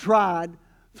 tried,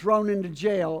 thrown into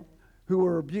jail, who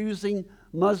were abusing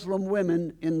Muslim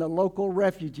women in the local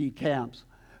refugee camps.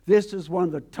 This is one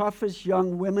of the toughest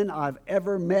young women I've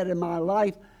ever met in my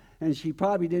life, and she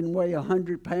probably didn't weigh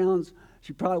 100 pounds.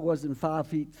 She probably wasn't 5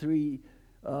 feet 3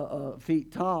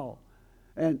 feet tall.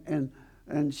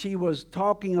 And she was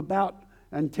talking about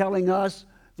and telling us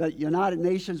that United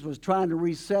Nations was trying to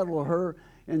resettle her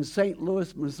in St.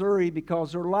 Louis, Missouri,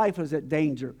 because her life was at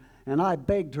danger. And I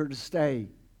begged her to stay.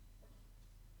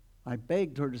 I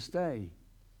begged her to stay.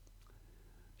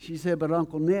 She said, but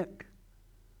Uncle Nick,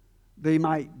 they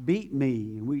might beat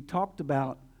me. And we talked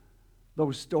about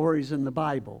those stories in the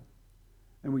Bible.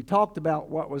 And we talked about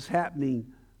what was happening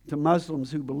to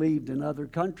Muslims who believed in other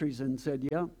countries and said,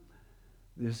 yeah,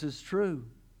 this is true.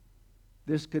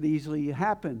 This could easily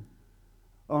happen.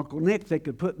 Uncle Nick, they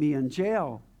could put me in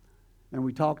jail. And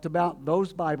we talked about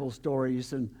those Bible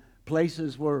stories and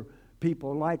places where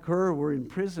people like her were in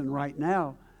prison right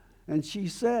now. And she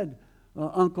said,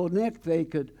 Uncle Nick, they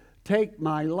could take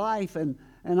my life. And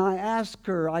I asked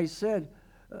her, I said,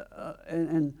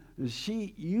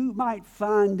 you might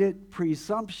find it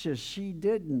presumptuous. She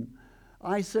didn't.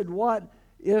 I said, what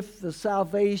if the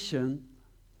salvation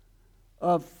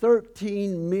of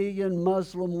 13 million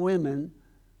Muslim women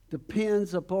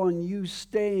depends upon you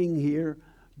staying here,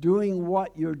 doing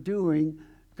what you're doing,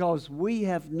 because we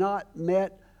have not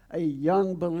met a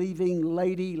young believing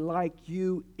lady like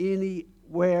you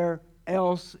anywhere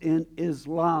else in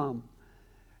Islam.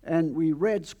 And we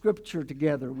read scripture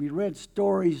together. We read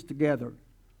stories together.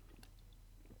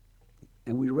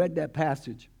 And we read that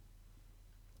passage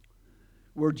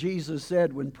where Jesus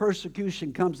said, when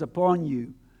persecution comes upon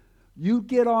you, you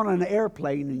get on an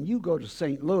airplane and you go to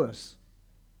St. Louis.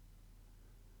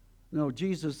 No,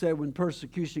 Jesus said when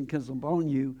persecution comes upon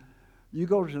you, you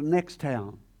go to the next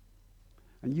town,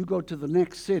 and you go to the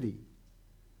next city,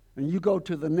 and you go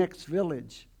to the next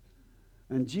village.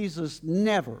 And Jesus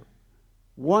never,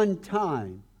 one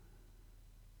time,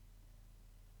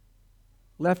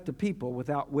 left the people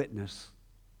without witness,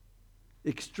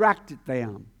 extracted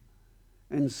them,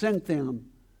 and sent them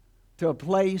to a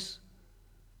place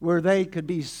where they could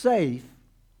be safe,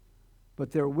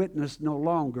 but their witness no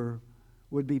longer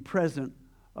would be present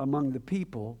among the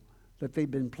people that they've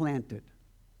been planted.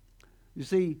 You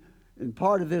see, in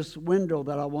part of this window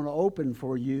that I want to open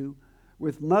for you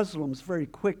with Muslims very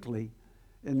quickly,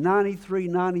 in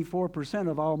 94%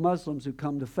 of all Muslims who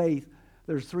come to faith,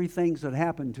 there's three things that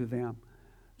happen to them.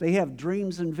 They have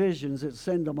dreams and visions that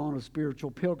send them on a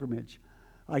spiritual pilgrimage.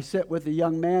 I sat with a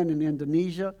young man in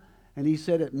Indonesia, and he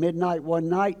said at midnight one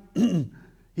night,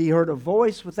 he heard a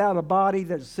voice without a body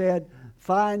that said,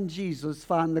 find Jesus,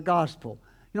 find the gospel.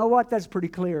 You know what? That's pretty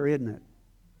clear, isn't it?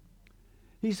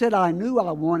 He said, I knew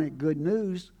I wanted good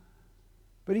news.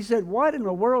 But he said, what in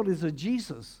the world is a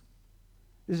Jesus?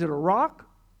 Is it a rock?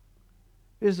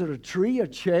 Is it a tree, a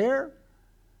chair?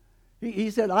 He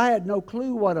said, I had no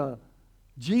clue what a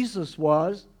Jesus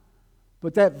was.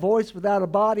 But that voice without a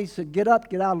body said, get up,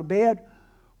 get out of bed,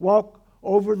 walk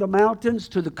over the mountains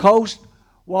to the coast,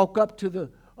 walk up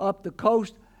the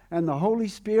coast, and the Holy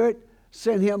Spirit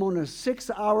sent him on a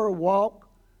 6-hour walk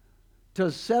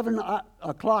to 7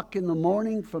 o'clock in the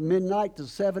morning, from midnight to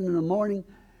 7 in the morning.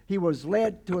 He was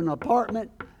led to an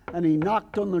apartment, and he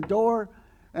knocked on the door,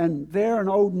 and there an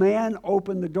old man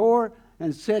opened the door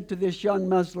and said to this young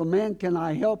Muslim man, can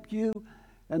I help you?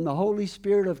 And the Holy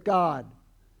Spirit of God,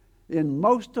 in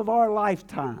most of our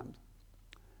lifetimes,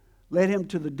 led him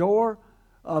to the door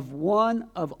of one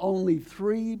of only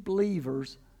 3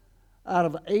 believers out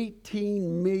of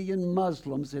 18 million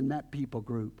Muslims in that people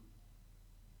group.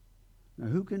 Now,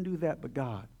 who can do that but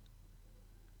God?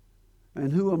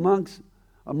 And who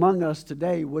among us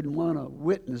today wouldn't want to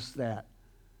witness that,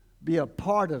 be a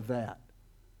part of that,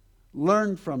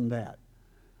 learn from that?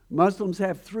 Muslims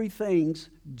have 3 things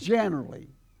generally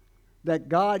that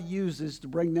God uses to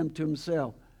bring them to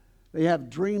himself. They have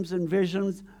dreams and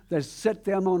visions that set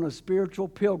them on a spiritual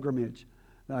pilgrimage.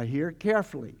 Now, hear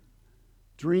carefully.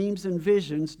 Dreams and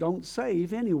visions don't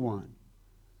save anyone.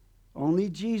 Only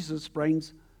Jesus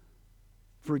brings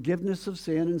forgiveness of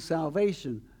sin and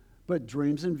salvation. But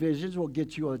dreams and visions will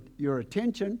get you your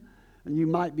attention, and you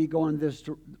might be going this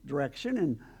direction,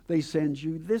 and they send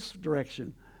you this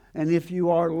direction. And if you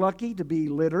are lucky to be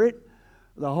literate,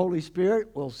 the Holy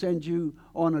Spirit will send you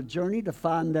on a journey to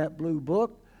find that blue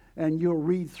book, and you'll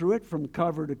read through it from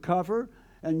cover to cover,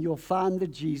 and you'll find the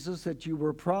Jesus that you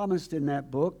were promised in that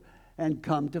book and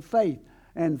come to faith.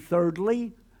 And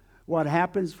thirdly, what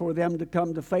happens for them to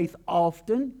come to faith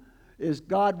often is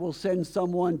God will send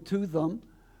someone to them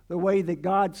the way that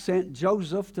God sent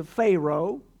Joseph to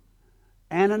Pharaoh,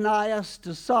 Ananias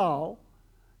to Saul,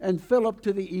 and Philip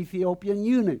to the Ethiopian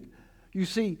eunuch. You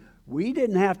see, we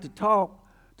didn't have to talk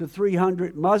to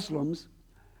 300 Muslims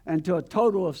and to a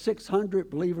total of 600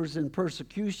 believers in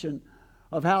persecution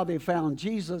of how they found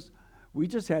Jesus. We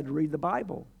just had to read the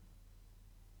Bible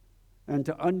and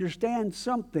to understand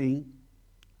something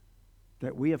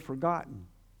that we have forgotten,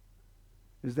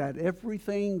 is that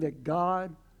everything that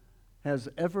God has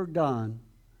ever done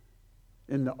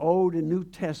in the Old and New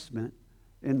Testament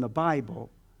in the Bible,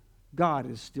 God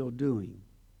is still doing.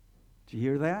 Did you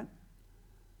hear that?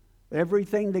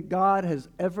 Everything that God has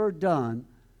ever done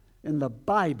in the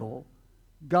Bible,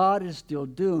 God is still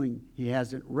doing. He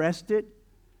hasn't rested.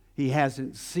 He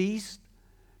hasn't ceased.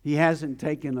 He hasn't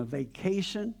taken a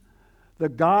vacation. The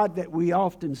God that we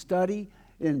often study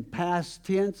in past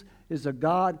tense is a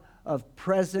God of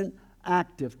present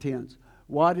active tense.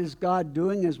 What is God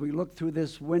doing as we look through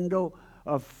this window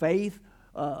of faith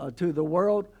to the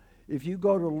world? If you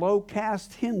go to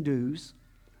low-caste Hindus,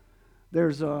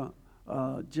 there's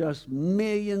just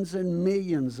millions and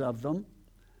millions of them.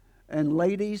 And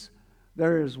ladies,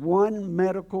 there is one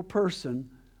medical person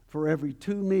for every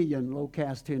 2 million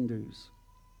low-caste Hindus.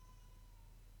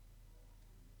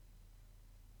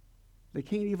 They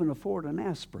can't even afford an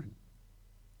aspirin.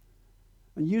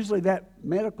 And usually that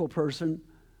medical person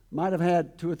might have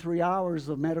had 2 or 3 hours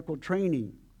of medical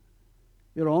training.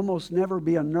 It'll almost never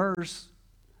be a nurse.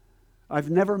 I've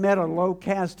never met a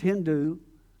low-caste Hindu,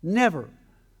 never,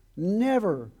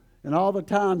 in all the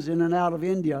times in and out of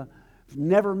India, I've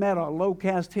never met a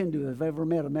low-caste Hindu that's ever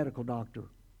met a medical doctor.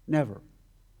 Never.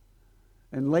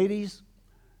 And ladies,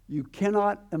 you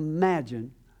cannot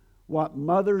imagine what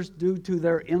mothers do to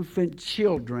their infant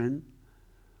children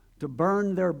to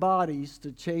burn their bodies,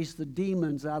 to chase the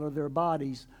demons out of their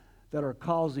bodies that are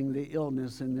causing the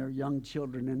illness in their young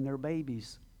children and their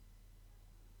babies.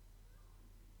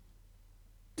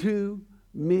 2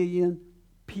 million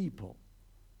people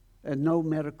and no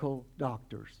medical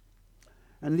doctors.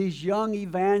 And these young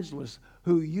evangelists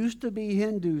who used to be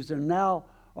Hindus and now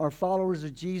are followers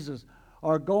of Jesus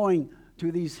are going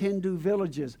to these Hindu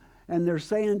villages, and they're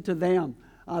saying to them,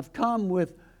 I've come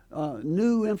with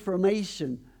new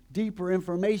information, deeper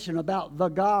information about the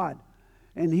God.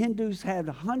 And Hindus had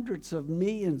hundreds of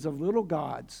millions of little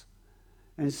gods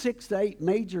and 6 to 8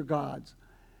 major gods.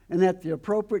 And at the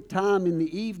appropriate time in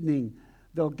the evening,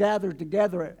 they'll gather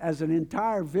together as an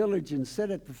entire village and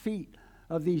sit at the feet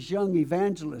of these young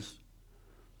evangelists.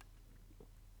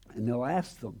 And they'll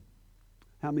ask them,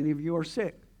 how many of you are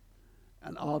sick?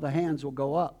 And all the hands will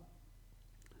go up.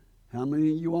 How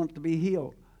many of you want to be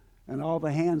healed? And all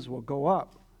the hands will go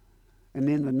up. And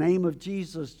in the name of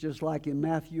Jesus, just like in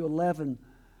Matthew 11,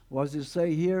 what does it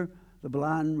say here? The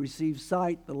blind receive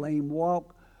sight, the lame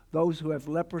walk, those who have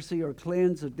leprosy are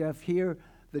cleansed, the deaf hear,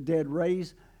 the dead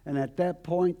raise. And at that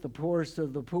point, the poorest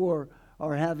of the poor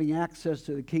are having access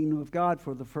to the kingdom of God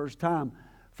for the first time.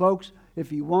 Folks,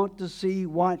 if you want to see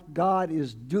what God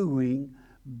is doing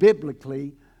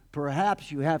biblically,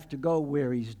 perhaps you have to go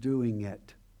where He's doing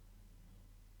it.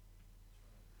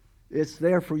 It's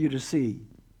there for you to see.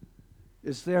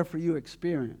 It's there for you to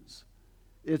experience.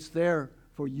 It's there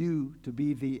for you to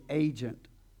be the agent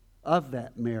of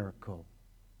that miracle.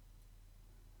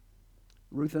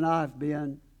 Ruth and I have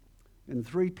been in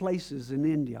 3 places in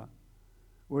India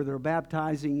where they're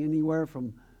baptizing anywhere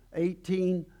from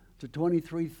 18 to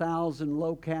 23,000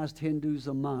 low-caste Hindus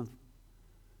a month.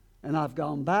 And I've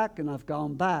gone back and I've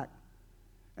gone back.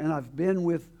 And I've been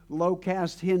with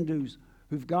low-caste Hindus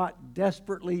who've got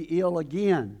desperately ill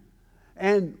again.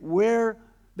 And where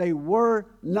they were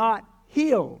not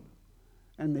healed,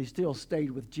 and they still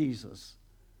stayed with Jesus.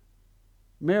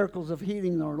 Miracles of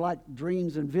healing are like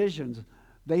dreams and visions.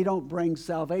 They don't bring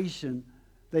salvation.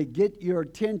 They get your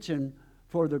attention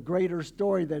for the greater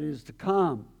story that is to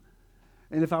come.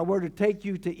 And if I were to take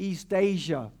you to East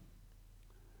Asia,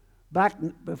 back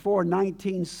before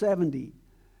 1970,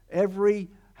 every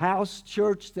house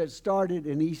church that started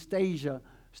in East Asia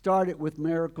started with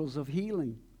miracles of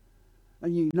healing.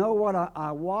 And you know what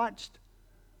I watched?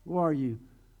 Where are you,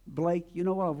 Blake? You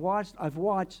know what I've watched? I've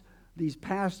watched these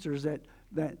pastors that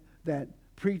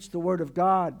preach the Word of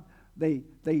God. They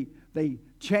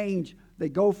change. They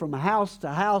go from house to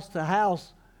house to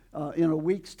house in a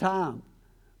week's time.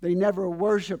 They never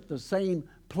worship the same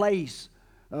place.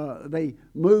 They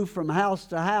move from house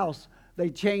to house. They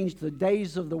change the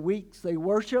days of the weeks they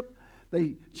worship.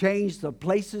 They change the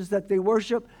places that they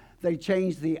worship. They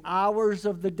change the hours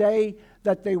of the day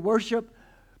that they worship,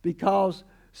 because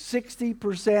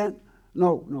 40%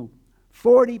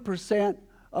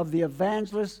 of the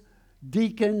evangelists,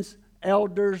 deacons,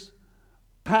 elders,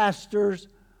 pastors,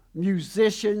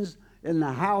 musicians in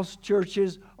the house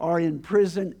churches are in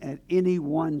prison at any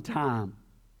one time.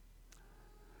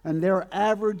 And they're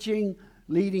averaging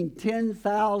leading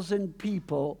 10,000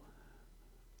 people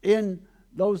in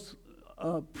those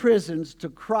prisons to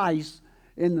Christ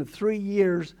in the 3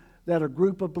 years that a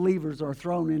group of believers are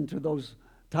thrown into those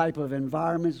type of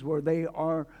environments where they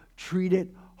are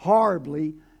treated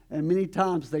horribly, and many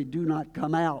times they do not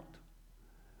come out.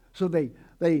 So they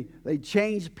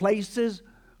change places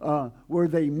where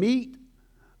they meet.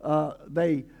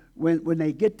 When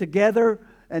they get together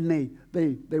and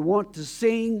they want to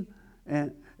sing,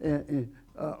 and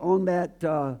on that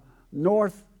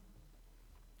northeast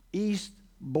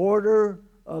border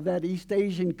of that East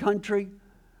Asian country,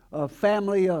 a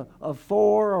family of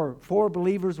 4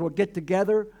 believers will get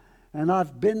together And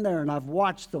I've been there and I've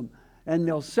watched them. And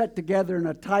they'll sit together in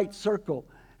a tight circle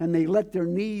and they let their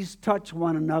knees touch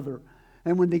one another.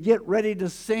 And when they get ready to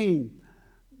sing,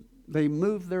 they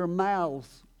move their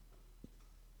mouths,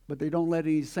 but they don't let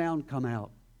any sound come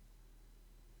out.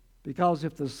 Because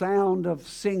if the sound of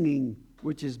singing,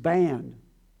 which is banned,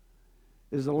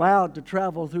 is allowed to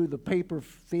travel through the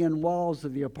paper-thin walls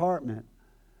of the apartment,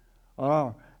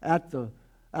 or out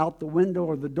the window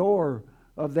or the door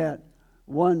of that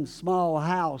one small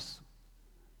house,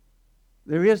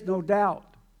 there is no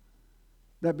doubt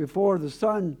that before the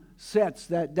sun sets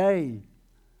that day,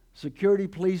 security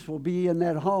police will be in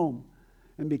that home.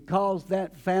 And because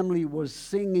that family was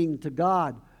singing to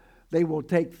God, they will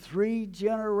take 3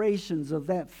 generations of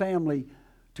that family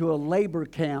to a labor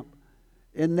camp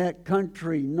in that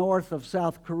country north of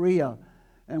South Korea.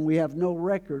 And we have no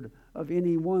record of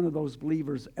any one of those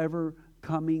believers ever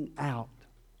coming out.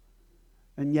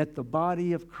 And yet the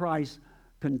body of Christ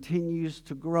continues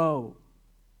to grow.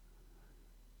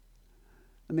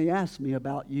 And they asked me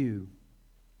about you.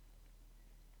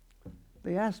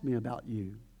 They asked me about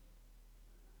you.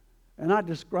 And I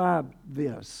described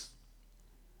this.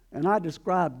 And I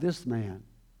described this man.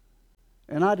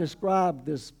 And I described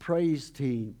this praise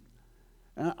team.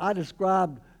 And I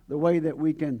described the way that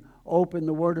we can open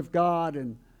the Word of God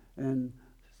and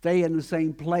stay in the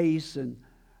same place and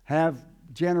have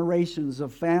generations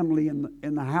of family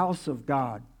in the house of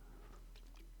God.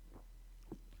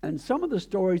 And some of the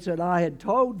stories that I had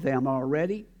told them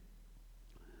already,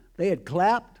 they had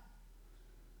clapped,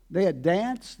 they had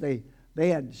danced, they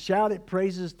had shouted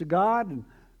praises to God, and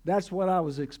that's what I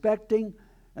was expecting.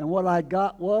 And what I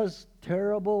got was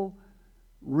terrible,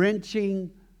 wrenching,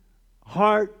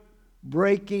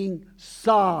 heart-breaking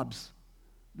sobs.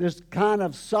 This kind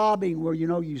of sobbing where,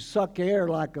 you suck air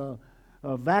like a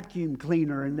vacuum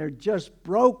cleaner, and they're just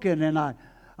broken. And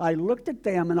I looked at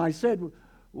them and I said,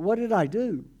 what did I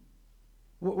do?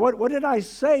 What did I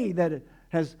say that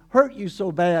has hurt you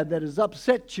so bad, that has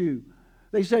upset you?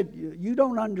 They said, you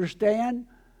don't understand.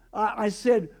 I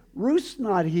said, Ruth's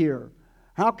not here.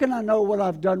 How can I know what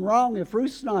I've done wrong if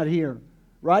Ruth's not here?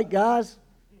 Right, guys?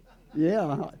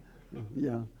 Yeah.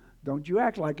 Don't you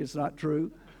act like it's not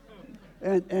true.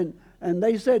 And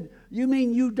they said, you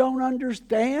mean you don't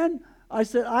understand? I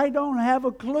said, I don't have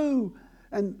a clue.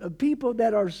 And people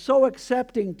that are so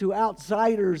accepting to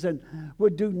outsiders and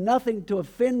would do nothing to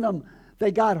offend them,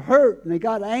 they got hurt and they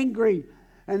got angry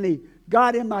and they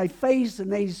got in my face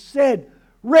and they said,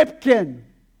 Ripken,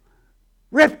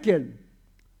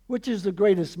 which is the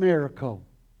greatest miracle.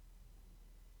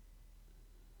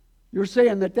 You're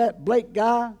saying that Blake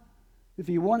guy, if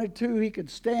he wanted to, he could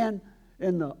stand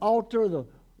in the altar,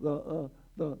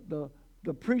 the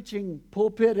preaching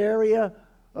pulpit area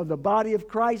of the body of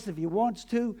Christ. If he wants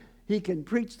to, he can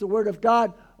preach the Word of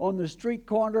God on the street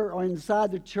corner or inside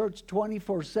the church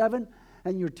 24/7.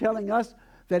 And you're telling us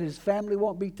that his family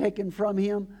won't be taken from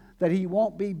him, that he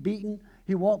won't be beaten,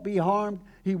 he won't be harmed,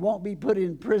 he won't be put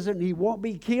in prison, he won't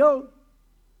be killed?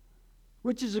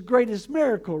 Which is the greatest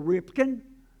miracle, Ripken.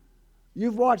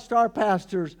 You've watched our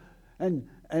pastors and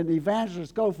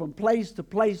evangelists go from place to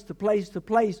place to place to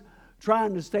place,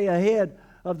 trying to stay ahead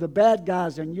of the bad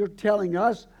guys, and you're telling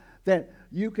us that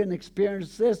you can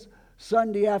experience this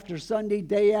Sunday after Sunday,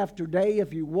 day after day,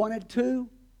 if you wanted to?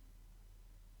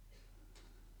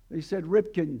 They said,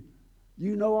 Ripken,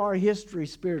 you know our history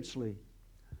spiritually,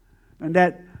 and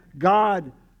that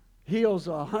God heals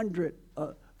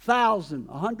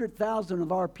 100,000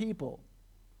 of our people,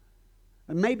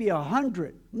 and maybe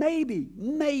 100,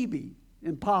 maybe,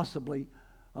 and possibly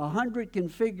 100 can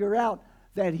figure out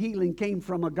that healing came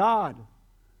from a God.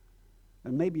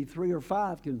 And maybe 3 or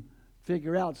 5 can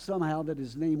figure out somehow that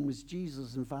his name was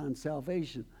Jesus and find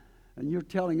salvation. And you're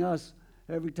telling us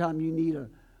every time you need a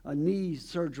knee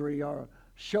surgery or a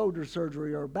shoulder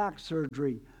surgery or back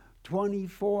surgery,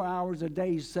 24 hours a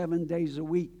day, 7 days a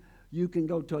week, you can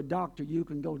go to a doctor, you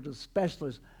can go to a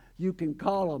specialist, you can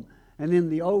call them. And in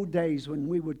the old days when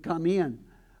we would come in,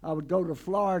 I would go to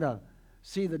Florida,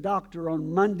 see the doctor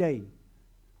on Monday,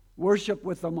 worship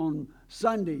with them on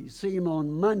Sunday, see him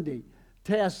on Monday,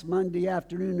 test Monday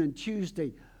afternoon and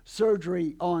Tuesday,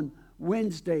 surgery on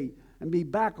Wednesday, and be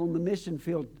back on the mission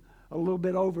field a little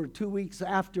bit over 2 weeks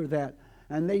after that.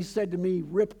 And they said to me,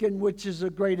 Ripken, which is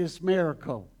the greatest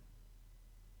miracle?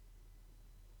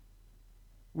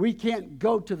 We can't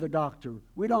go to the doctor.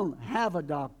 We don't have a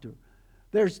doctor.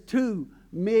 There's 2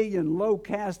 million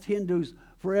low-caste Hindus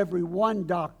for every one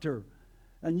doctor.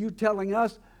 And you telling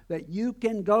us that you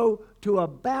can go to a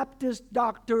Baptist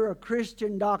doctor, a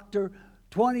Christian doctor,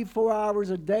 24 hours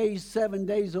a day, 7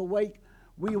 days a week?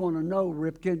 We want to know,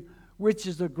 Ripken, which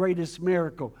is the greatest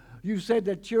miracle. You said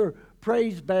that your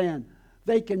praise band,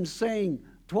 they can sing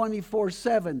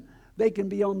 24/7. They can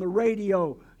be on the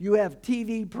radio. You have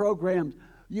TV programs.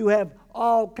 You have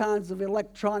all kinds of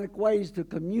electronic ways to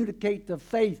communicate the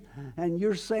faith. And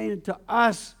you're saying to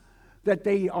us that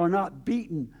they are not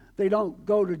beaten. They don't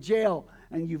go to jail.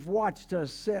 And you've watched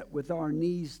us sit with our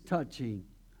knees touching,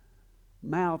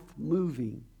 mouth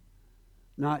moving,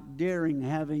 not daring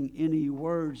having any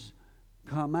words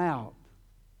come out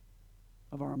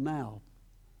of our mouth.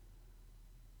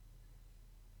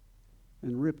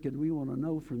 And Ripken, we want to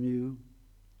know from you,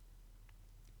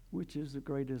 which is the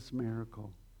greatest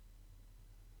miracle?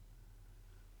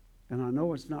 And I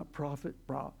know it's not proper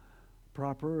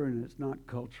and it's not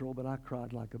cultural, but I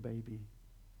cried like a baby.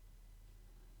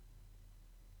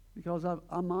 Because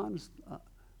I'm honest,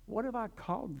 what have I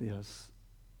called this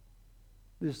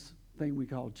thing we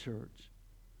call church?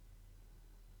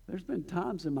 There's been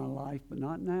times in my life, but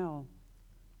not now,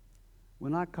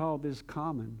 when I called this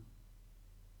common,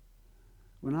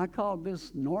 when I called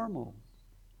this normal,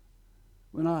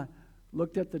 when I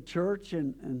looked at the church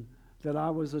and that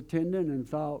I was attending and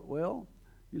thought, well,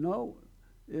 you know,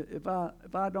 if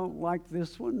I don't like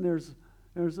this one, there's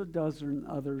a dozen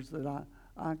others that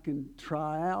I can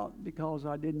try out, because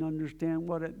I didn't understand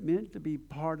what it meant to be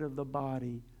part of the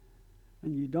body.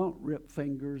 And you don't rip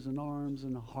fingers and arms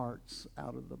and hearts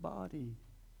out of the body.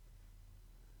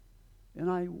 And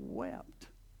I wept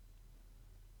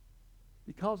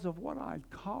because of what I had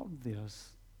called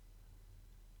this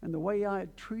and the way I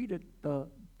had treated the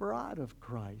bride of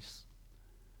Christ.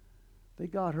 They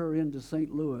got her into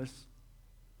St. Louis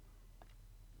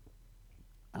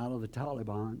out of the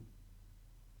Taliban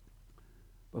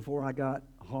before I got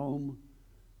home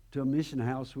to a mission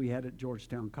house we had at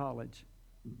Georgetown College.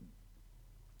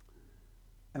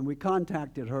 And we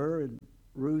contacted her, and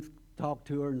Ruth talked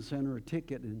to her and sent her a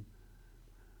ticket and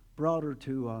brought her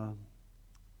to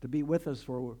be with us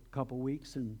for a couple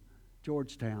weeks in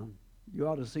Georgetown. You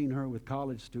ought to have seen her with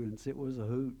college students. It was a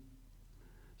hoot.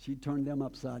 She turned them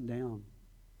upside down.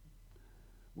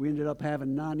 We ended up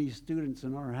having 90 students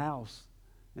in our house,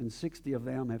 and 60 of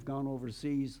them have gone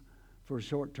overseas for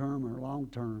short term or long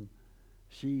term.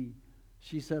 She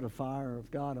set a fire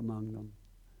of God among them.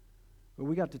 But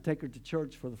we got to take her to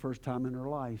church for the first time in her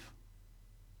life.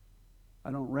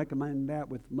 I don't recommend that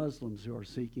with Muslims who are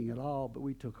seeking at all, but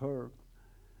we took her.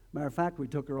 Matter of fact, we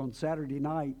took her on Saturday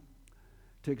night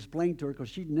to explain to her, because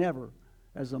she'd never,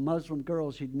 as a Muslim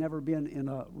girl, she'd never been in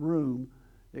a room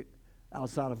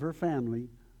outside of her family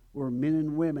where men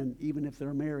and women, even if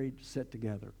they're married, sit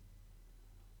together.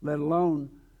 Let alone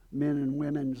men and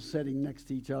women sitting next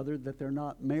to each other that they're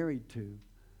not married to.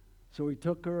 So we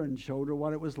took her and showed her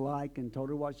what it was like and told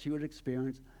her what she would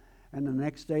experience. And the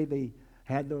next day they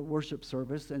had the worship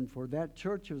service. And for that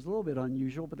church, it was a little bit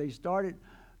unusual, but they started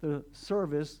the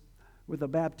service with a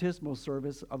baptismal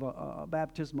service of a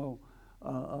baptismal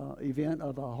event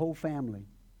of a whole family.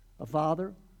 A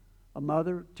father, a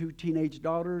mother, 2 teenage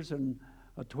daughters, and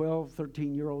a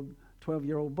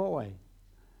 12-year-old boy.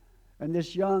 And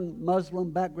this young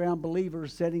Muslim background believer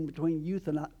sitting between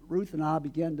Ruth and I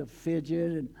began to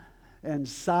fidget and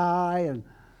sigh and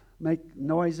make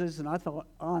noises. And I thought,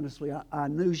 honestly, I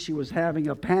knew she was having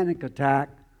a panic attack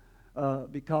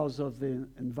because of the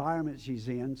environment she's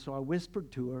in. So I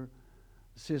whispered to her,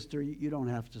 "Sister, you don't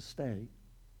have to stay.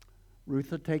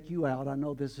 Ruth will take you out. I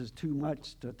know this is too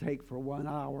much to take for 1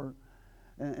 hour.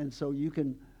 And so you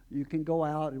can go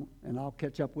out and I'll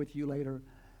catch up with you later."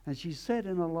 And she said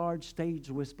in a large stage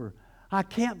whisper, "I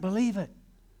can't believe it.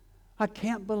 I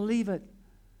can't believe it.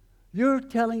 You're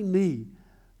telling me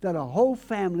that a whole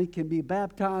family can be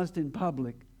baptized in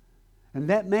public, and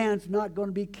that man's not going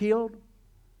to be killed,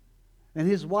 and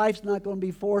his wife's not going to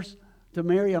be forced to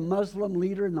marry a Muslim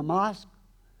leader in the mosque,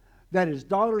 that his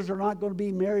daughters are not going to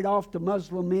be married off to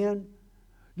Muslim men.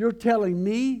 You're telling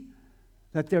me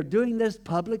that they're doing this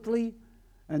publicly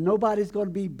and nobody's going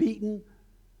to be beaten,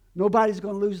 nobody's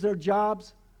going to lose their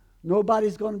jobs,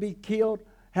 nobody's going to be killed,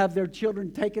 have their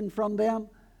children taken from them?"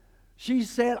 She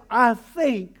said, "I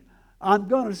think I'm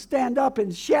going to stand up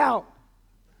and shout."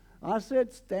 I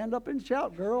said, "Stand up and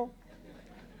shout, girl.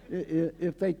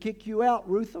 If they kick you out,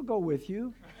 Ruth will go with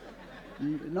you.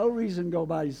 No reason to go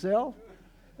by yourself."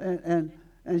 And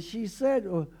she said,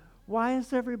 "Why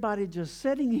is everybody just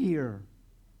sitting here?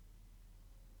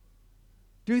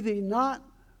 Do they not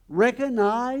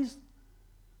recognize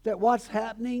that what's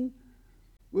happening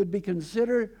would be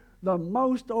considered the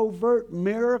most overt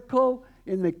miracle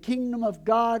in the kingdom of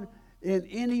God in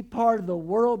any part of the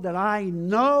world that I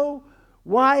know,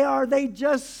 Why are they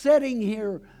just sitting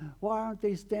here? Why aren't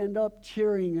they stand up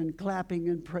cheering and clapping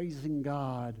and praising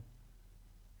God?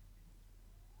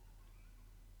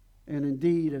 And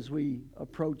indeed, as we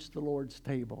approach the Lord's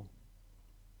table,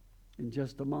 in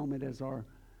just a moment as our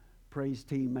praise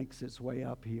team makes its way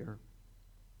up here,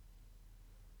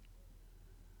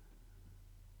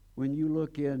 when you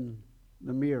look in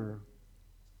the mirror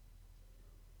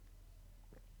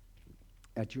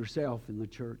at yourself in the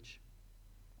church,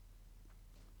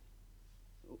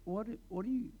 what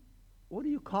do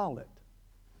you call it?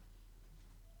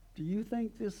 Do you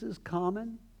think this is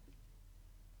common?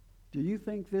 Do you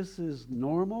think this is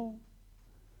normal?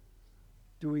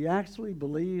 Do we actually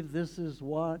believe this is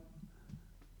what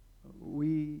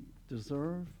we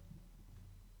deserve?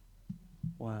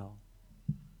 Wow.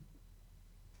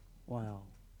 Wow.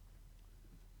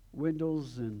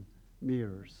 Windows and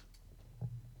mirrors.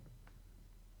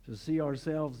 To see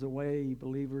ourselves the way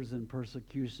believers in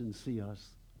persecution see us,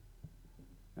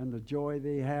 and the joy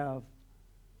they have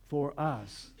for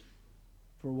us,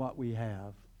 for what we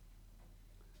have.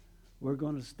 We're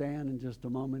going to stand in just a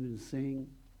moment and sing.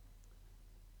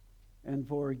 And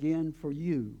for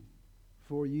you,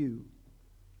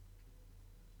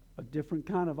 a different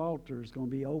kind of altar is going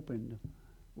to be opened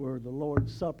where the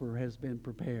Lord's Supper has been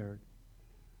prepared.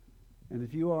 And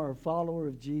if you are a follower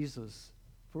of Jesus,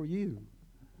 for you,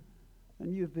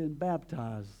 and you've been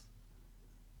baptized,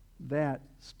 that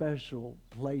special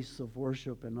place of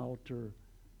worship and altar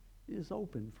is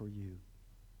open for you.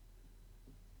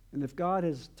 And if God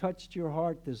has touched your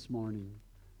heart this morning,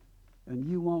 and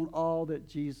you want all that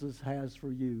Jesus has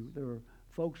for you, there are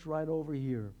folks right over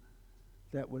here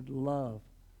that would love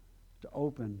to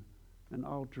open an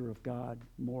altar of God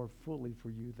more fully for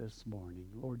you this morning.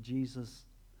 Lord Jesus,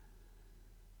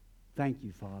 thank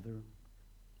you, Father,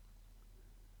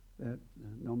 that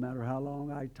no matter how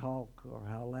long I talk or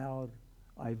how loud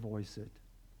I voice it,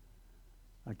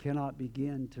 I cannot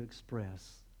begin to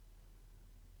express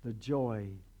the joy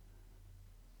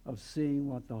of seeing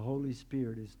what the Holy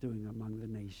Spirit is doing among the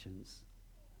nations,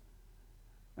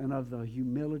 and of the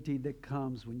humility that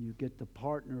comes when you get to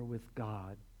partner with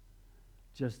God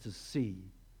just to see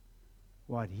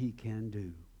what He can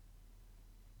do.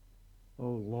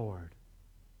 Oh Lord,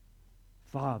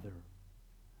 Father,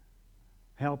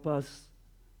 help us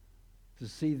to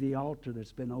see the altar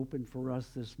that's been opened for us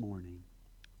this morning,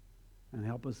 and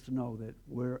help us to know that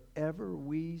wherever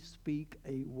we speak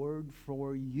a word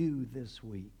for you this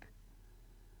week,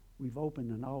 we've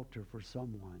opened an altar for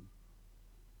someone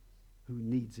who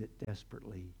needs it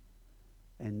desperately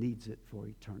and needs it for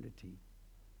eternity.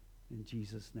 In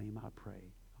Jesus' name I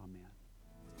pray. Amen.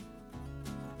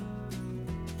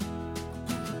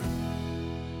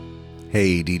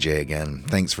 Hey, DJ again.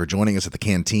 Thanks for joining us at the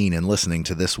Canteen and listening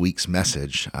to this week's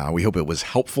message. We hope it was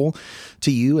helpful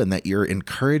to you and that you're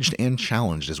encouraged and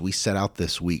challenged as we set out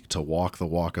this week to walk the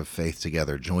walk of faith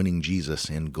together, joining Jesus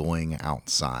in going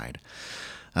outside.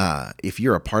 If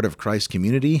you're a part of Christ's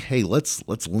community, hey, let's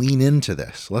lean into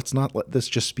this. Let's not let this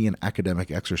just be an academic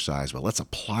exercise, but let's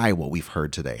apply what we've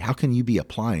heard today. How can you be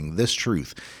applying this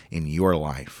truth in your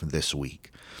life this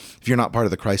week? If you're not part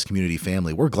of the Christ community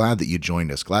family, we're glad that you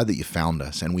joined us, glad that you found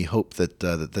us, and we hope that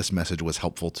this message was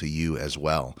helpful to you as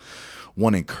well.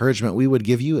 One encouragement we would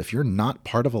give you, if you're not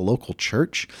part of a local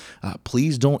church,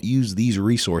 please don't use these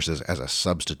resources as a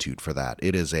substitute for that.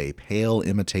 It is a pale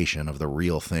imitation of the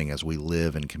real thing as we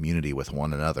live in community with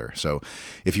one another. So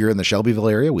if you're in the Shelbyville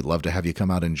area, we'd love to have you come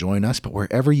out and join us. But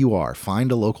wherever you are, find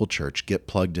a local church, get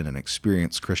plugged in, and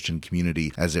experience Christian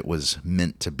community as it was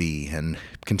meant to be, and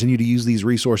continue to use these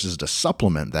resources to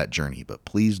supplement that journey, but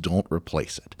please don't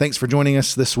replace it. Thanks for joining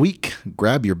us this week.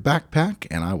 Grab your backpack,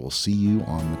 and I will see you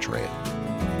on the trail.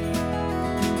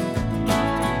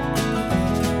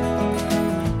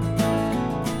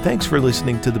 Thanks for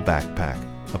listening to The Backpack,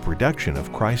 a production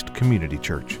of Christ Community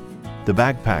Church. The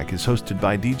Backpack is hosted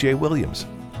by DJ Williams,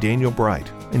 Daniel Bright,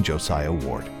 and Josiah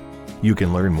Ward. You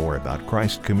can learn more about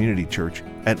Christ Community Church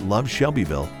at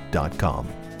loveshelbyville.com.